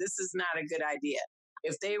check. This is not a good idea.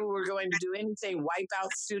 If they were going to do anything, wipe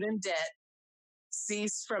out student debt,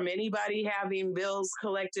 cease from anybody having bills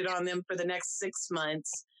collected on them for the next 6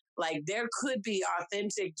 months. Like, there could be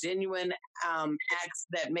authentic, genuine acts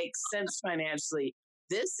that make sense financially.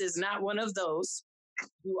 This is not one of those.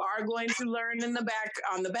 You are going to learn on the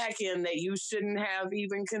back end that you shouldn't have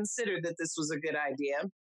even considered that this was a good idea.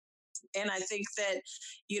 And I think that,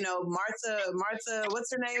 you know, Martha,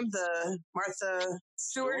 what's her name? Martha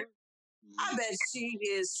Stewart. I bet she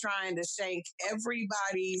is trying to shank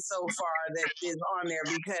everybody so far that is on there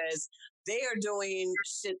because they are doing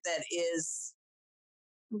shit that is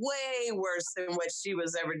way worse than what she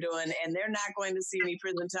was ever doing, and they're not going to see any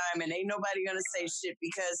prison time, and ain't nobody going to say shit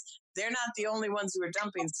because they're not the only ones who are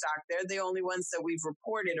dumping stock. They're the only ones that we've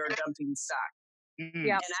reported are dumping stock. Mm-hmm.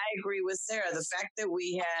 Yeah. And I agree with Sarah. The fact that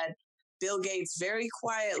we had Bill Gates very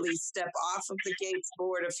quietly step off of the Gates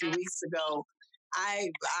board a few weeks ago,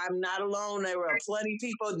 I'm not alone. There were plenty of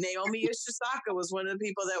people. Naomi Ishizaki was one of the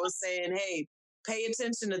people that was saying, hey, pay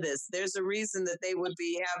attention to this. There's a reason that they would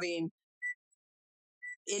be having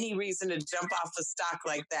any reason to jump off a stock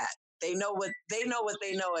like that. They know what they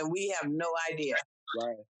know, and we have no idea.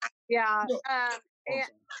 Right. Yeah.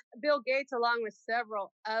 And Bill Gates, along with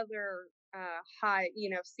several other high,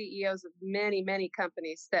 CEOs of many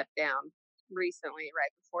companies, stepped down recently,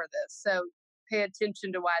 right before this. So pay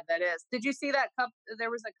attention to why that is. Did you see that there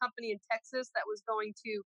was a company in Texas that was going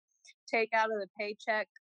to take out of the paycheck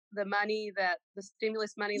the money that the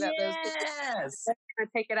stimulus money that those people are going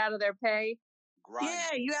to take it out of their pay?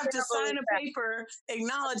 Yeah, you have to sign a paper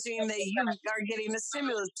acknowledging that you are getting a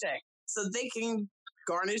stimulus check so they can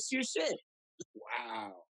garnish your shit.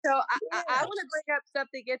 Wow. So I want to bring up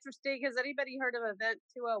something interesting. Has anybody heard of Event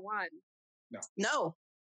 201? No.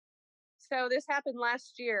 So this happened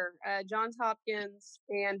last year. Johns Hopkins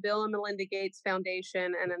and Bill and Melinda Gates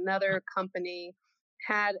Foundation and another company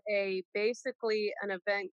had basically an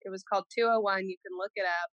event. It was called 201. You can look it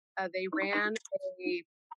up. They ran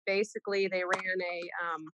basically they ran a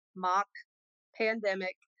mock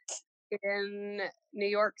pandemic in New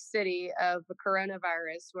York City of the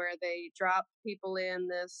coronavirus, where they dropped people in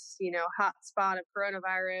this, hot spot of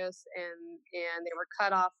coronavirus, and they were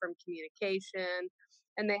cut off from communication,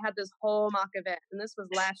 and they had this whole mock event, and this was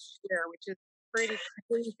last year, which is pretty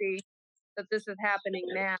crazy that this is happening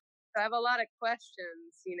now. So I have a lot of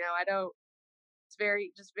questions. I don't. It's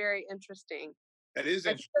very interesting. That is I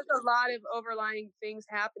think interesting. there's a lot of overlying things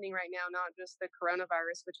happening right now, not just the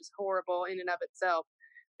coronavirus, which is horrible in and of itself.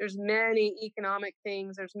 There's many economic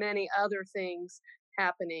things. There's many other things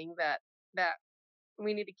happening that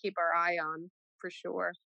we need to keep our eye on for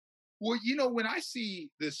sure. Well, when I see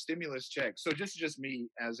the stimulus check, so just me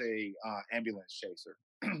as a ambulance chaser,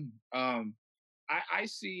 I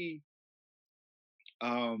see.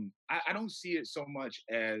 I don't see it so much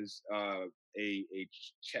as a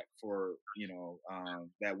check for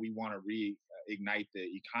that we want to reignite the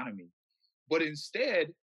economy, but instead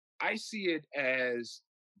I see it as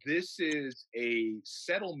this is a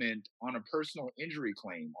settlement on a personal injury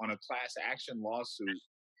claim on a class action lawsuit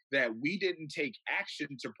that we didn't take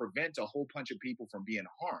action to prevent a whole bunch of people from being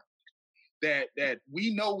harmed. That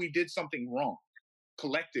we know we did something wrong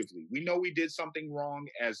collectively. We know we did something wrong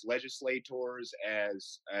as legislators,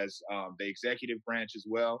 as the executive branch as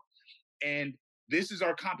well, and this is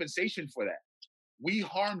our compensation for that. We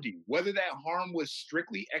harmed you. Whether that harm was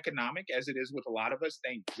strictly economic, as it is with a lot of us,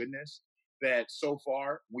 thank goodness that so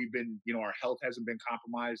far we've been, our health hasn't been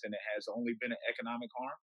compromised and it has only been an economic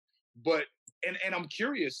harm. But and I'm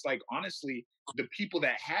curious, like honestly, the people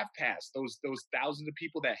that have passed, those thousands of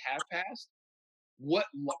people that have passed, what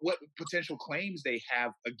potential claims they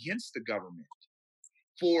have against the government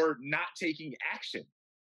for not taking action,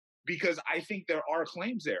 because I think there are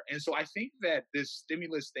claims there. And so I think that this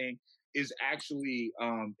stimulus thing is actually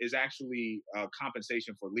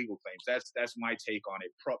compensation for legal claims. That's my take on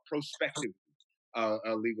it, prospective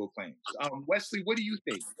legal claims. Wesley, what do you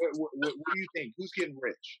think? What do you think? Who's getting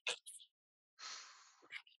rich?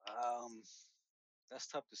 That's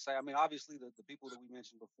tough to say. I mean, obviously the people that we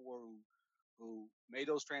mentioned before who made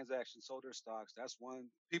those transactions, sold their stocks. That's one.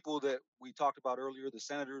 People that we talked about earlier, the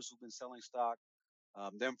senators who've been selling stock,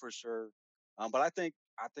 them for sure. But I think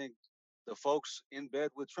the folks in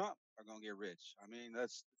bed with Trump are going to get rich. I mean,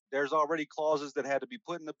 there's already clauses that had to be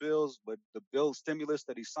put in the bills, but the bill stimulus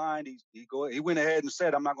that he signed, he went ahead and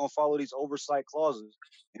said, I'm not going to follow these oversight clauses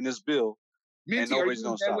in this bill, Minty, and nobody's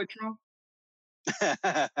going to stop with Trump.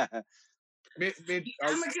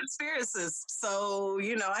 I'm a conspiracist, so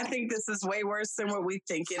I think this is way worse than what we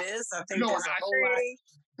think it is. I think No, there's a whole lot.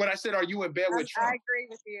 But I said, are you in bed with Trump? I agree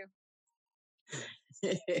with you.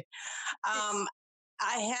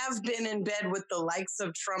 I have been in bed with the likes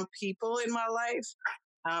of Trump people in my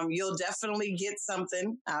life. You'll definitely get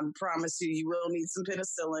something. I promise you, you will need some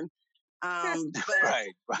penicillin. But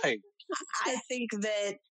right. I think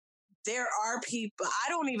that there are people, I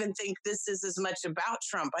don't even think this is as much about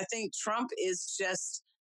Trump. I think Trump is just,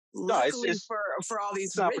 luckily for all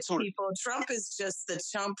these rich people, Trump is just the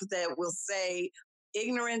chump that will say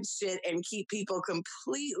ignorant shit and keep people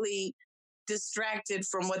completely distracted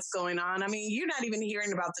from what's going on. I mean, you're not even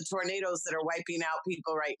hearing about the tornadoes that are wiping out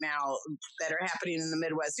people right now that are happening in the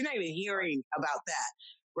Midwest. You're not even hearing about that.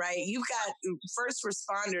 Right? You've got first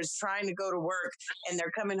responders trying to go to work and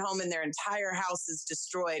they're coming home and their entire house is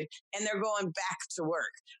destroyed and they're going back to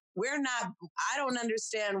work. I don't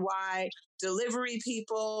understand why delivery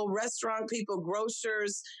people, restaurant people,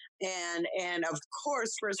 grocers, and of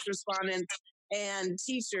course, first responders and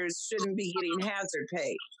teachers shouldn't be getting hazard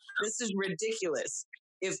pay. This is ridiculous.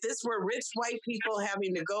 If this were rich white people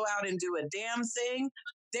having to go out and do a damn thing,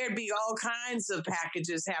 there'd be all kinds of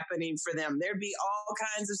packages happening for them. There'd be all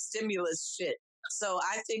kinds of stimulus shit. So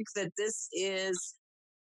I think that this is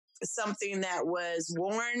something that was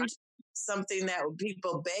warned, something that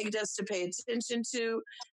people begged us to pay attention to.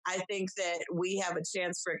 I think that we have a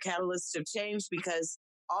chance for a catalyst of change, because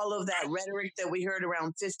all of that rhetoric that we heard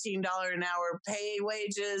around $15 an hour pay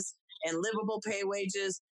wages and livable pay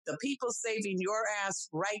wages, the people saving your ass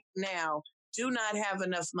right now do not have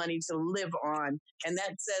enough money to live on. And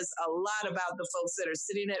that says a lot about the folks that are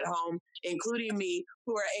sitting at home, including me,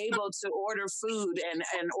 who are able to order food and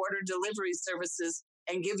order delivery services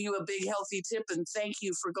and give you a big healthy tip and thank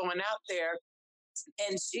you for going out there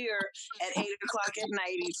and cheer at 8 o'clock at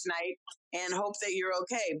night each night and hope that you're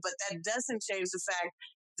okay. But that doesn't change the fact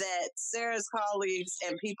that Sarah's colleagues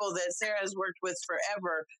and people that Sarah has worked with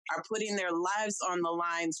forever are putting their lives on the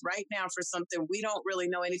lines right now for something we don't really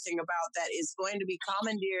know anything about, that is going to be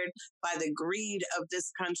commandeered by the greed of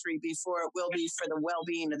this country before it will be for the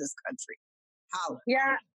well-being of this country. Holla.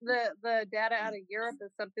 Yeah, the data out of Europe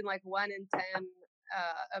is something like 1 in 10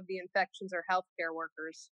 of the infections are healthcare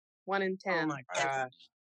workers. 1 in 10. Oh my God.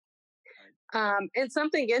 And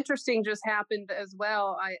something interesting just happened as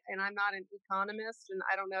well. I'm not an economist, and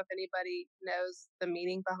I don't know if anybody knows the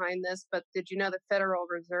meaning behind this, but did you know the Federal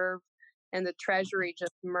Reserve and the Treasury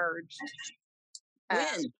just merged?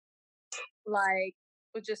 When? Like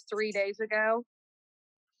just 3 days ago.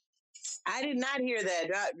 I did not hear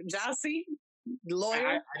that. Jossie,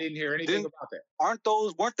 lawyer? I didn't hear anything about that.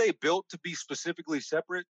 Weren't they built to be specifically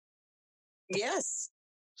separate Yes.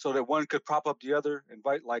 so that one could prop up the other and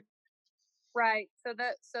fight like? Right. So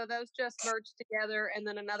those just merged together. And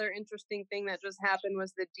then another interesting thing that just happened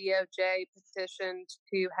was the DOJ petitioned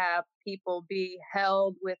to have people be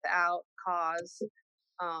held without cause.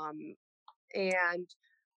 And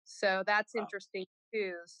so that's interesting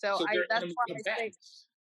too. So they're that's enemy why I say,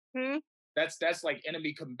 combatants. That's like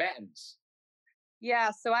enemy combatants.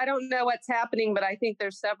 yeah. So I don't know what's happening, but I think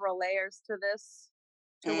there's several layers to this,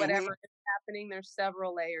 to whatever is happening. There's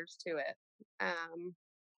several layers to it.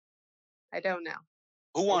 I don't know.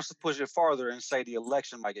 Who wants to push it farther and say the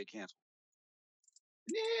election might get canceled?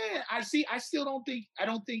 Yeah, I still don't think. I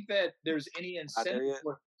don't think that there's any Not there incentive.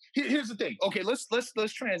 yet? Here's the thing. Okay, let's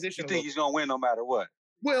transition. You think he's gonna win no matter what?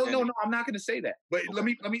 Well, no, I'm not going to say that. But let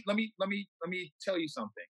me tell you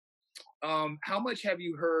something. How much have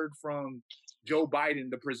you heard from Joe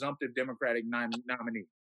Biden, the presumptive Democratic nominee?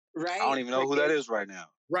 Right. I don't even know who that is right now.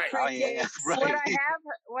 Right. Right.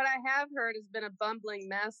 What I have heard has been a bumbling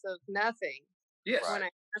mess of nothing. Yes. When I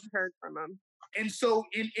have heard from him. And so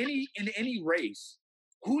in any race,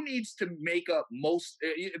 who needs to make up most?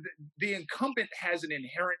 The incumbent has an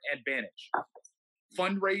inherent advantage.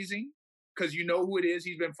 Fundraising, because you know who it is.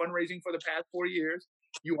 He's been fundraising for the past 4 years.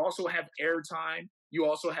 You also have airtime. You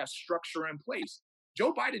also have structure in place.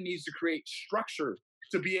 Joe Biden needs to create structure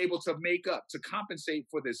to be able to make up, to compensate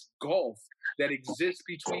for this gulf that exists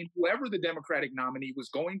between whoever the Democratic nominee was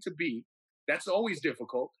going to be. That's always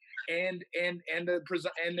difficult, and the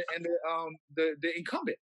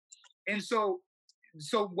incumbent. And so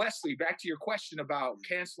Wesley, back to your question about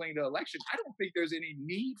canceling the election, I don't think there's any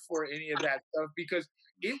need for any of that stuff because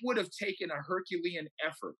it would have taken a Herculean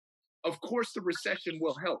effort. Of course, the recession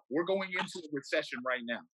will help. We're going into a recession right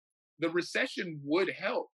now. The recession would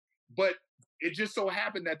help, but it just so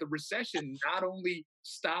happened that the recession not only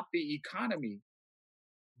stopped the economy,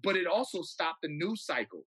 but it also stopped the news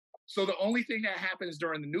cycle. So the only thing that happens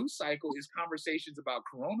during the news cycle is conversations about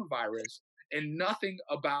coronavirus and nothing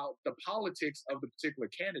about the politics of the particular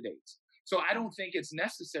candidates. So I don't think it's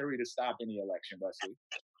necessary to stop any election, Wesley.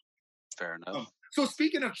 Fair enough. So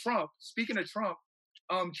speaking of Trump,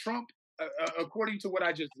 Trump, according to what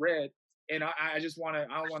I just read, and I don't want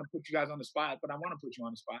to put you guys on the spot, but I want to put you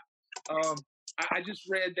on the spot. I just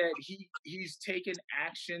read that he's taken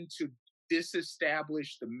action to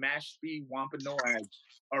disestablish the Mashpee Wampanoag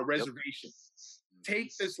reservation.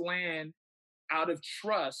 Take this land out of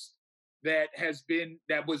trust that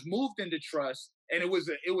was moved into trust, and it was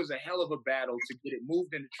a hell of a battle to get it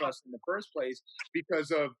moved into trust in the first place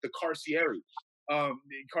because of the Carcieri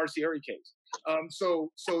case.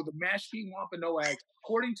 So the Mashpee Wampanoag,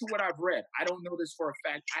 according to what I've read, I don't know this for a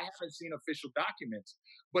fact. I haven't seen official documents,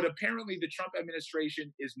 but apparently the Trump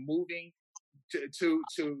administration is moving to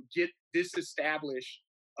get disestablish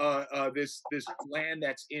this land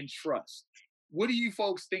that's in trust. What do you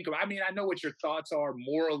folks think of? I mean, I know what your thoughts are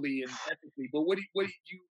morally and ethically, but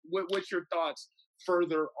what's your thoughts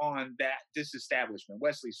further on that disestablishment?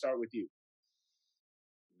 Wesley, start with you.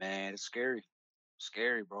 Man, it's scary,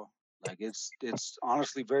 bro. Like it's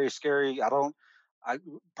honestly very scary. I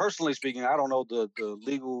personally speaking, I don't know the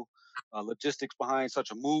legal logistics behind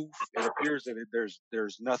such a move. It appears that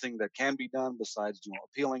there's nothing that can be done besides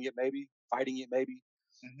appealing it, maybe fighting it, maybe.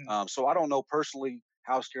 Mm-hmm. So I don't know personally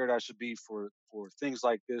how scared I should be for things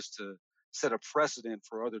like this to set a precedent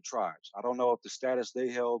for other tribes. I don't know if the status they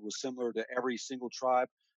held was similar to every single tribe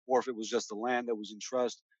or if it was just the land that was in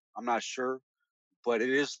trust. I'm not sure, but it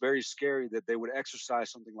is very scary that they would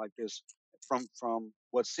exercise something like this from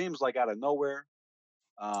what seems like out of nowhere.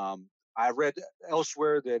 I read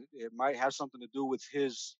elsewhere that it might have something to do with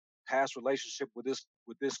his past relationship with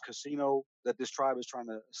this casino that this tribe is trying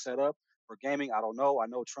to set up for gaming. I don't know. I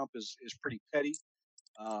know Trump is pretty petty,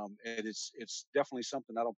 and it's definitely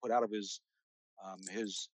something I don't put out of his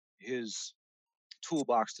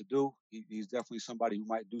toolbox to do. He's definitely somebody who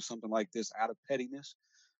might do something like this out of pettiness.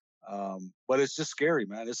 But it's just scary,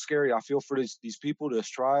 man. It's scary. I feel for these people, this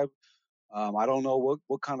tribe. I don't know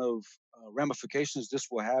what kind of ramifications this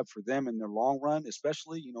will have for them in their long run,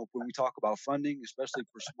 especially, when we talk about funding, especially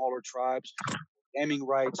for smaller tribes, naming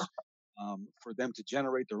rights, for them to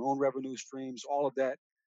generate their own revenue streams. All of that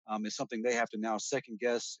is something they have to now second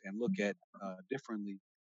guess and look at differently.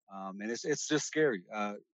 And it's just scary.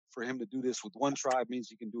 For him to do this with one tribe means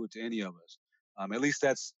he can do it to any of us. At least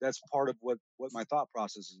that's part of what my thought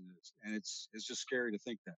process is, and it's just scary to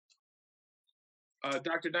think that.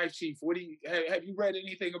 Dr. Knife Chief, have you read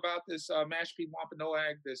anything about this Mashpee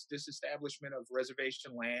Wampanoag, this disestablishment of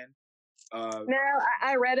reservation land? No,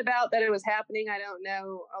 I read about that it was happening. I don't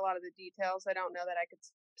know a lot of the details. I don't know that I could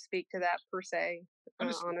speak to that per se.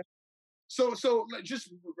 Honestly. So just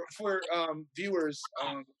for viewers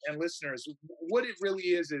and listeners, what it really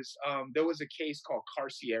is there was a case called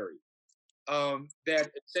Carcieri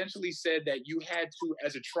that essentially said that you had to,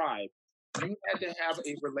 as a tribe, you had to have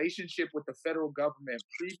a relationship with the federal government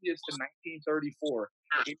previous to 1934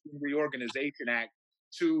 Indian Reorganization Act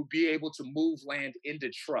to be able to move land into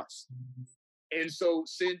trust. And so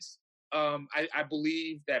since I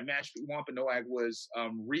believe that Mashpee Wampanoag was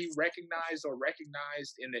re-recognized or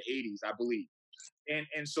recognized in the 80s, I believe.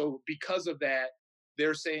 And so because of that,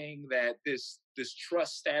 they're saying that this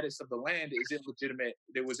trust status of the land is illegitimate.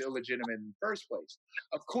 It was illegitimate in the first place.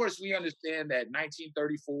 Of course, we understand that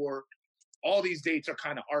 1934, all these dates are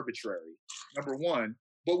kind of arbitrary, number one.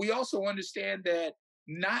 But we also understand that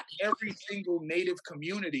not every single Native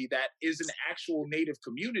community that is an actual Native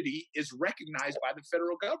community is recognized by the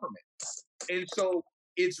federal government. And so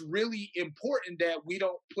it's really important that we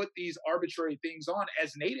don't put these arbitrary things on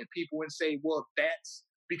as Native people and say, well, that's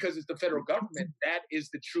because it's the federal government, that is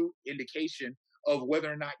the true indication of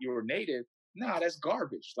whether or not you're Native. Nah, that's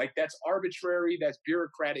garbage. Like, that's arbitrary, that's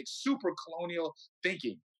bureaucratic, super colonial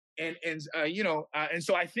thinking. And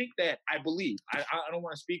so I think that I don't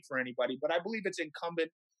want to speak for anybody, but I believe it's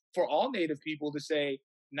incumbent for all Native people to say,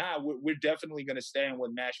 nah, we're definitely going to stand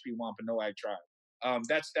with Mashpee Wampanoag tribe.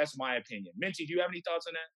 That's my opinion. Minty, do you have any thoughts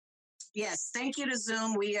on that? Yes, thank you to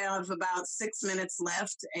Zoom. We have about 6 minutes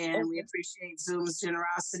left, and we appreciate Zoom's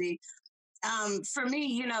generosity. For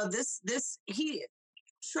me,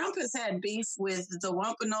 Trump has had beef with the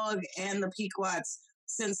Wampanoag and the Pequots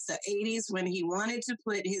since the 80s when he wanted to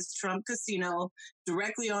put his Trump casino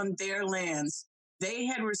directly on their lands. They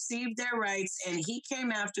had received their rights, and he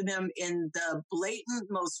came after them in the blatant,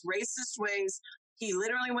 most racist ways. He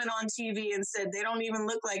literally went on TV and said, they don't even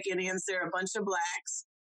look like Indians. They're a bunch of blacks.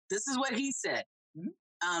 This is what he said.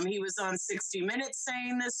 Mm-hmm. He was on 60 Minutes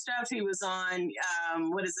saying this stuff. He was on,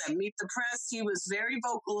 Meet the Press. He was very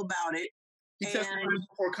vocal about it. He testified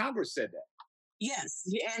before Congress said that. Yes,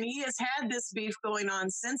 and he has had this beef going on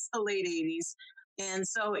since the late 80s. And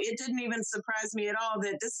so it didn't even surprise me at all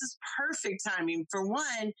that this is perfect timing. For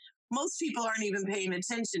one, most people aren't even paying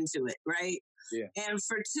attention to it, right? Yeah. And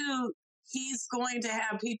for two, he's going to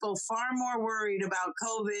have people far more worried about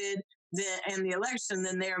COVID and the election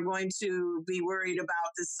than they are going to be worried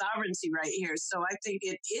about this sovereignty right here. So I think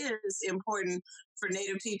it is important for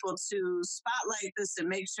Native people to spotlight this and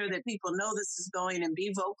make sure that people know this is going and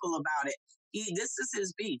be vocal about it. This is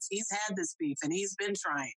his beef. He's had this beef, and he's been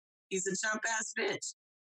trying. He's a chump ass bitch.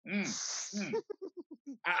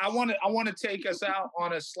 I want to take us out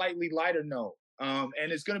on a slightly lighter note,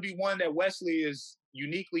 and it's going to be one that Wesley is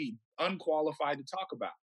uniquely unqualified to talk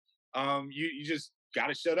about. You just got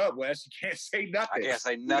to shut up, Wes. You can't say nothing. I can't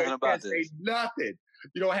say nothing about this. Say nothing.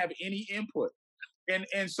 You don't have any input,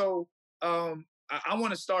 and so I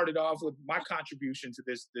want to start it off with my contribution to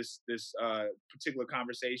this particular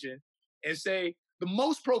conversation. And say the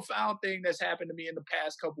most profound thing that's happened to me in the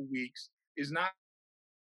past couple weeks is not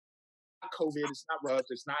COVID, it's not Russ,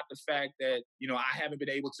 it's not the fact that I haven't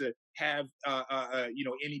been able to have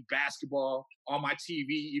any basketball on my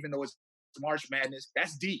TV, even though it's March Madness.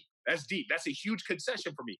 That's deep. That's a huge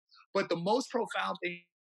concession for me. But the most profound thing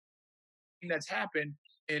that's happened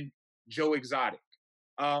in Joe Exotic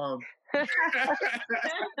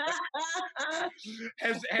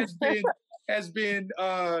has been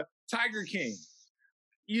Tiger King.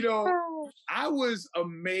 I was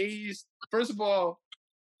amazed. First of all,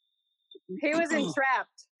 he was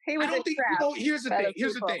entrapped. He was entrapped. Here's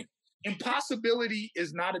the thing. Impossibility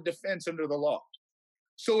is not a defense under the law.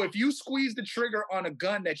 So if you squeeze the trigger on a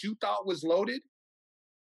gun that you thought was loaded,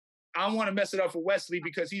 I don't want to mess it up for Wesley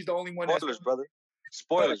because he's the only one. Spoilers, brother.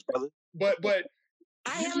 Spoilers, brother. But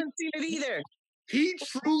I haven't seen it either. He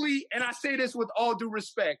truly, and I say this with all due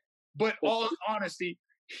respect, but all honesty,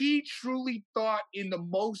 he truly thought in the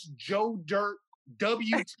most Joe Dirt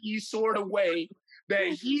WT sort of way that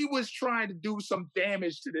he was trying to do some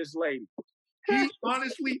damage to this lady. He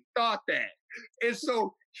honestly thought that. And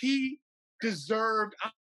so he deserved.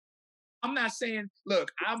 I'm not saying,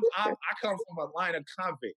 look, I come from a line of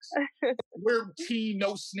convicts. We're team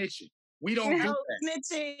no snitching. We don't do No that.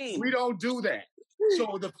 snitching. We don't do that.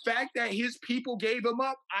 So the fact that his people gave him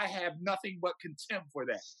up, I have nothing but contempt for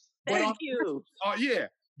that. But Thank you. Yeah,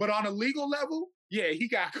 but on a legal level, yeah, he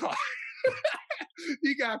got caught.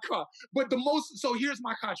 He got caught. But so here's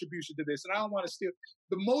my contribution to this, and I don't want to steal.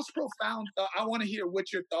 The most profound, I want to hear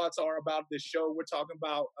what your thoughts are about this show. We're talking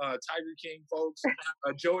about Tiger King, folks,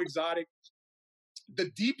 Joe Exotic.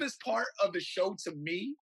 The deepest part of the show to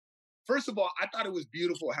me, first of all, I thought it was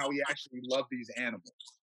beautiful how he actually loved these animals.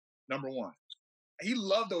 Number one, he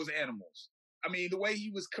loved those animals. I mean, the way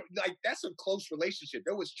he was like, that's a close relationship.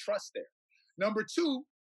 There was trust there. Number two,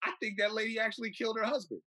 I think that lady actually killed her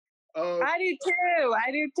husband. I do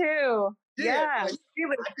too. Yeah. Like, She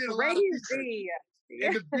was I did a lot of research. crazy.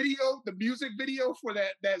 And the music video for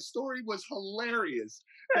that story was hilarious.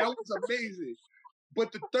 That was amazing.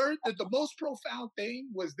 But the most profound thing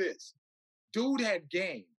was this. Dude had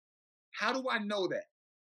game. How do I know that?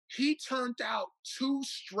 He turned out 2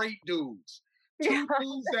 straight dudes. 2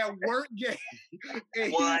 dudes that weren't gay.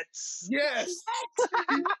 And What? Yes.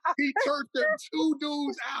 He turned them 2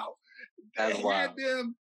 dudes out. That's Had wild.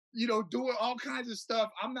 them, doing all kinds of stuff.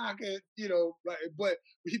 I'm not gonna, but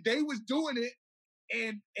they was doing it,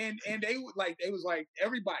 and they was like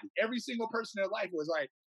everybody, every single person in their life was like,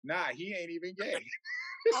 nah, he ain't even gay.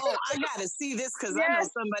 Oh, I gotta see this because I know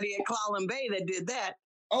somebody at Clallam Bay that did that.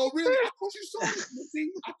 Oh, really? I thought you saw this.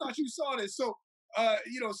 See, I thought you saw this. So,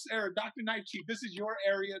 Sarah, Dr. Night Chief, this is your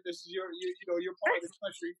area. This is your part of the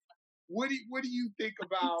country. What do you think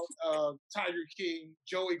about Tiger King,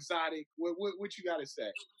 Joe Exotic? What you got to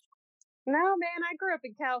say? No, man, I grew up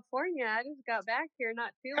in California. I just got back here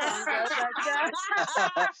not too long ago.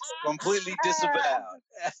 But, Completely disavowed.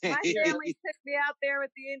 my family took me out there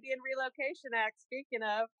with the Indian Relocation Act, speaking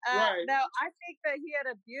of. Right. No, I think that he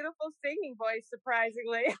had a beautiful singing voice,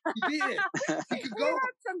 surprisingly. He did. He could He go.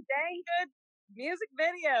 had some dang good music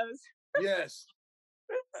videos. Yes.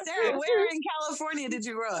 Sarah, where in California did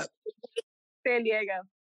you grow up? San Diego.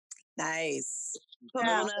 Nice. Yeah,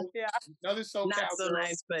 Pomona. yeah, Another SoCal Not so girl.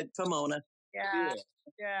 nice, but Pomona. yeah.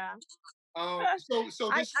 So this is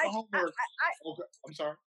the homework. Okay, I'm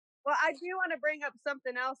sorry. Well, I do want to bring up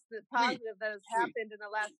something else that positive that has happened in the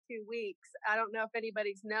last 2 weeks. I don't know if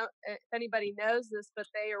anybody knows this, but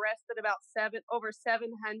they arrested about over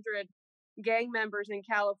 700 gang members in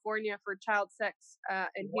California for child sex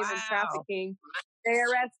and human trafficking. They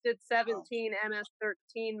arrested 17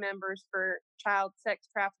 MS-13 members for child sex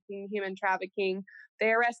trafficking, human trafficking.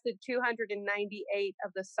 They arrested 298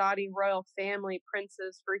 of the Saudi royal family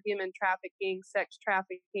princes for human trafficking, sex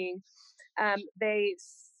trafficking. They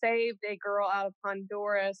saved a girl out of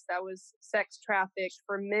Honduras that was sex trafficked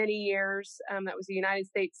for many years. That was a United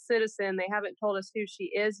States citizen. They haven't told us who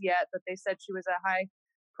she is yet, but they said she was a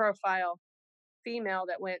high-profile female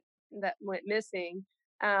that went missing.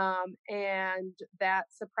 And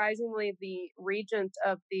that surprisingly, the regent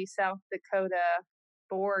of the South Dakota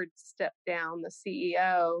board stepped down, the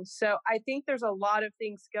CEO. So I think there's a lot of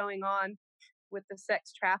things going on with the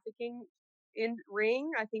sex trafficking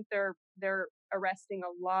ring. I think they're arresting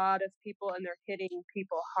a lot of people and they're hitting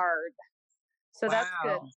people hard. So that's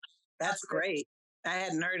good. That's great. I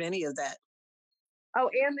hadn't heard any of that. Oh,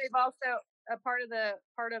 and they've also a part of the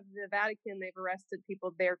Vatican. They've arrested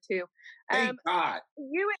people there too. Thank God.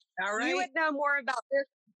 You would know more about this.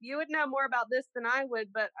 You would know more about this than I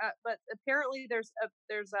would, but apparently there's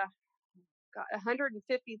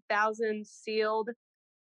 150,000 sealed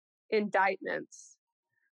indictments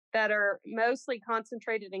that are mostly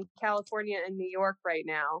concentrated in California and New York right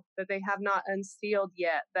now that they have not unsealed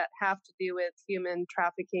yet that have to do with human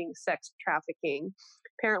trafficking, sex trafficking.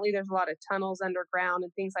 Apparently there's a lot of tunnels underground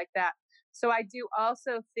and things like that. So I do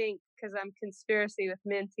also think, because I'm conspiracy with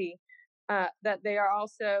Minty, that they are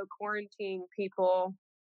also quarantining people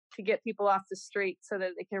to get people off the street so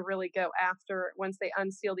that they can really go after, once they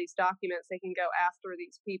unseal these documents, they can go after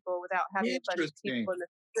these people without having a bunch of people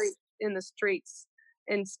in the streets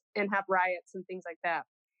and have riots and things like that.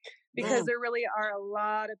 Because there really are a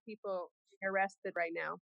lot of people arrested right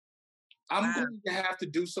now. I'm going to have to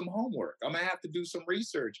do some homework. I'm going to have to do some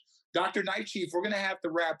research. Dr. Night Chief, we're going to have to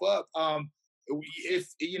wrap up. If,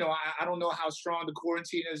 I don't know how strong the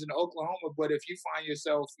quarantine is in Oklahoma, but if you find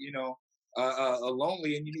yourself,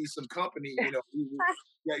 lonely and you need some company, you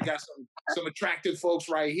got some attractive folks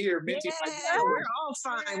right here. Minty, we're all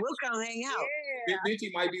fine. We'll come hang out.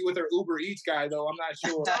 Minty might be with her Uber Eats guy though. I'm not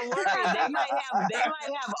sure. Don't worry, they might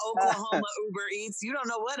have Oklahoma Uber Eats. You don't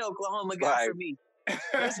know what Oklahoma got Right. for me.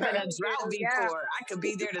 There's been a drought Yeah. before. I could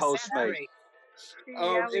be there to Postmates. celebrate.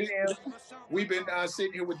 Yeah, we do. We've been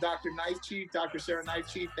sitting here with Dr. Knife Chief, Dr. Sarah Knife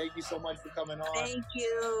Chief. Thank you so much for coming on. Thank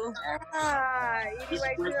you. This is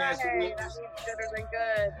Anyway, Breakdance that Rules. means better than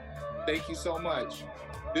good. Thank you so much.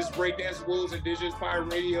 This is Breakdance Rules, Indigenous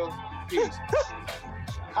Pirate Radio. Peace.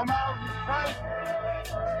 Come out and fight.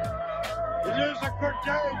 It is a good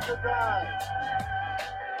day to die.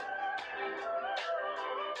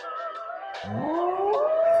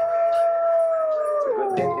 It's a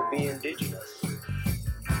good day to be indigenous.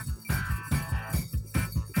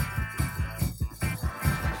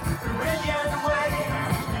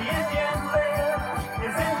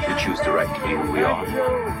 We choose the right to be who we are. We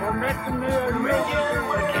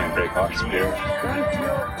can't break our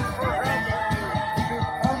spirit.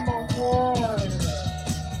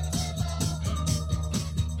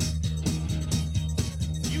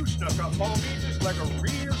 You snuck up on me just like a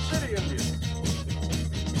real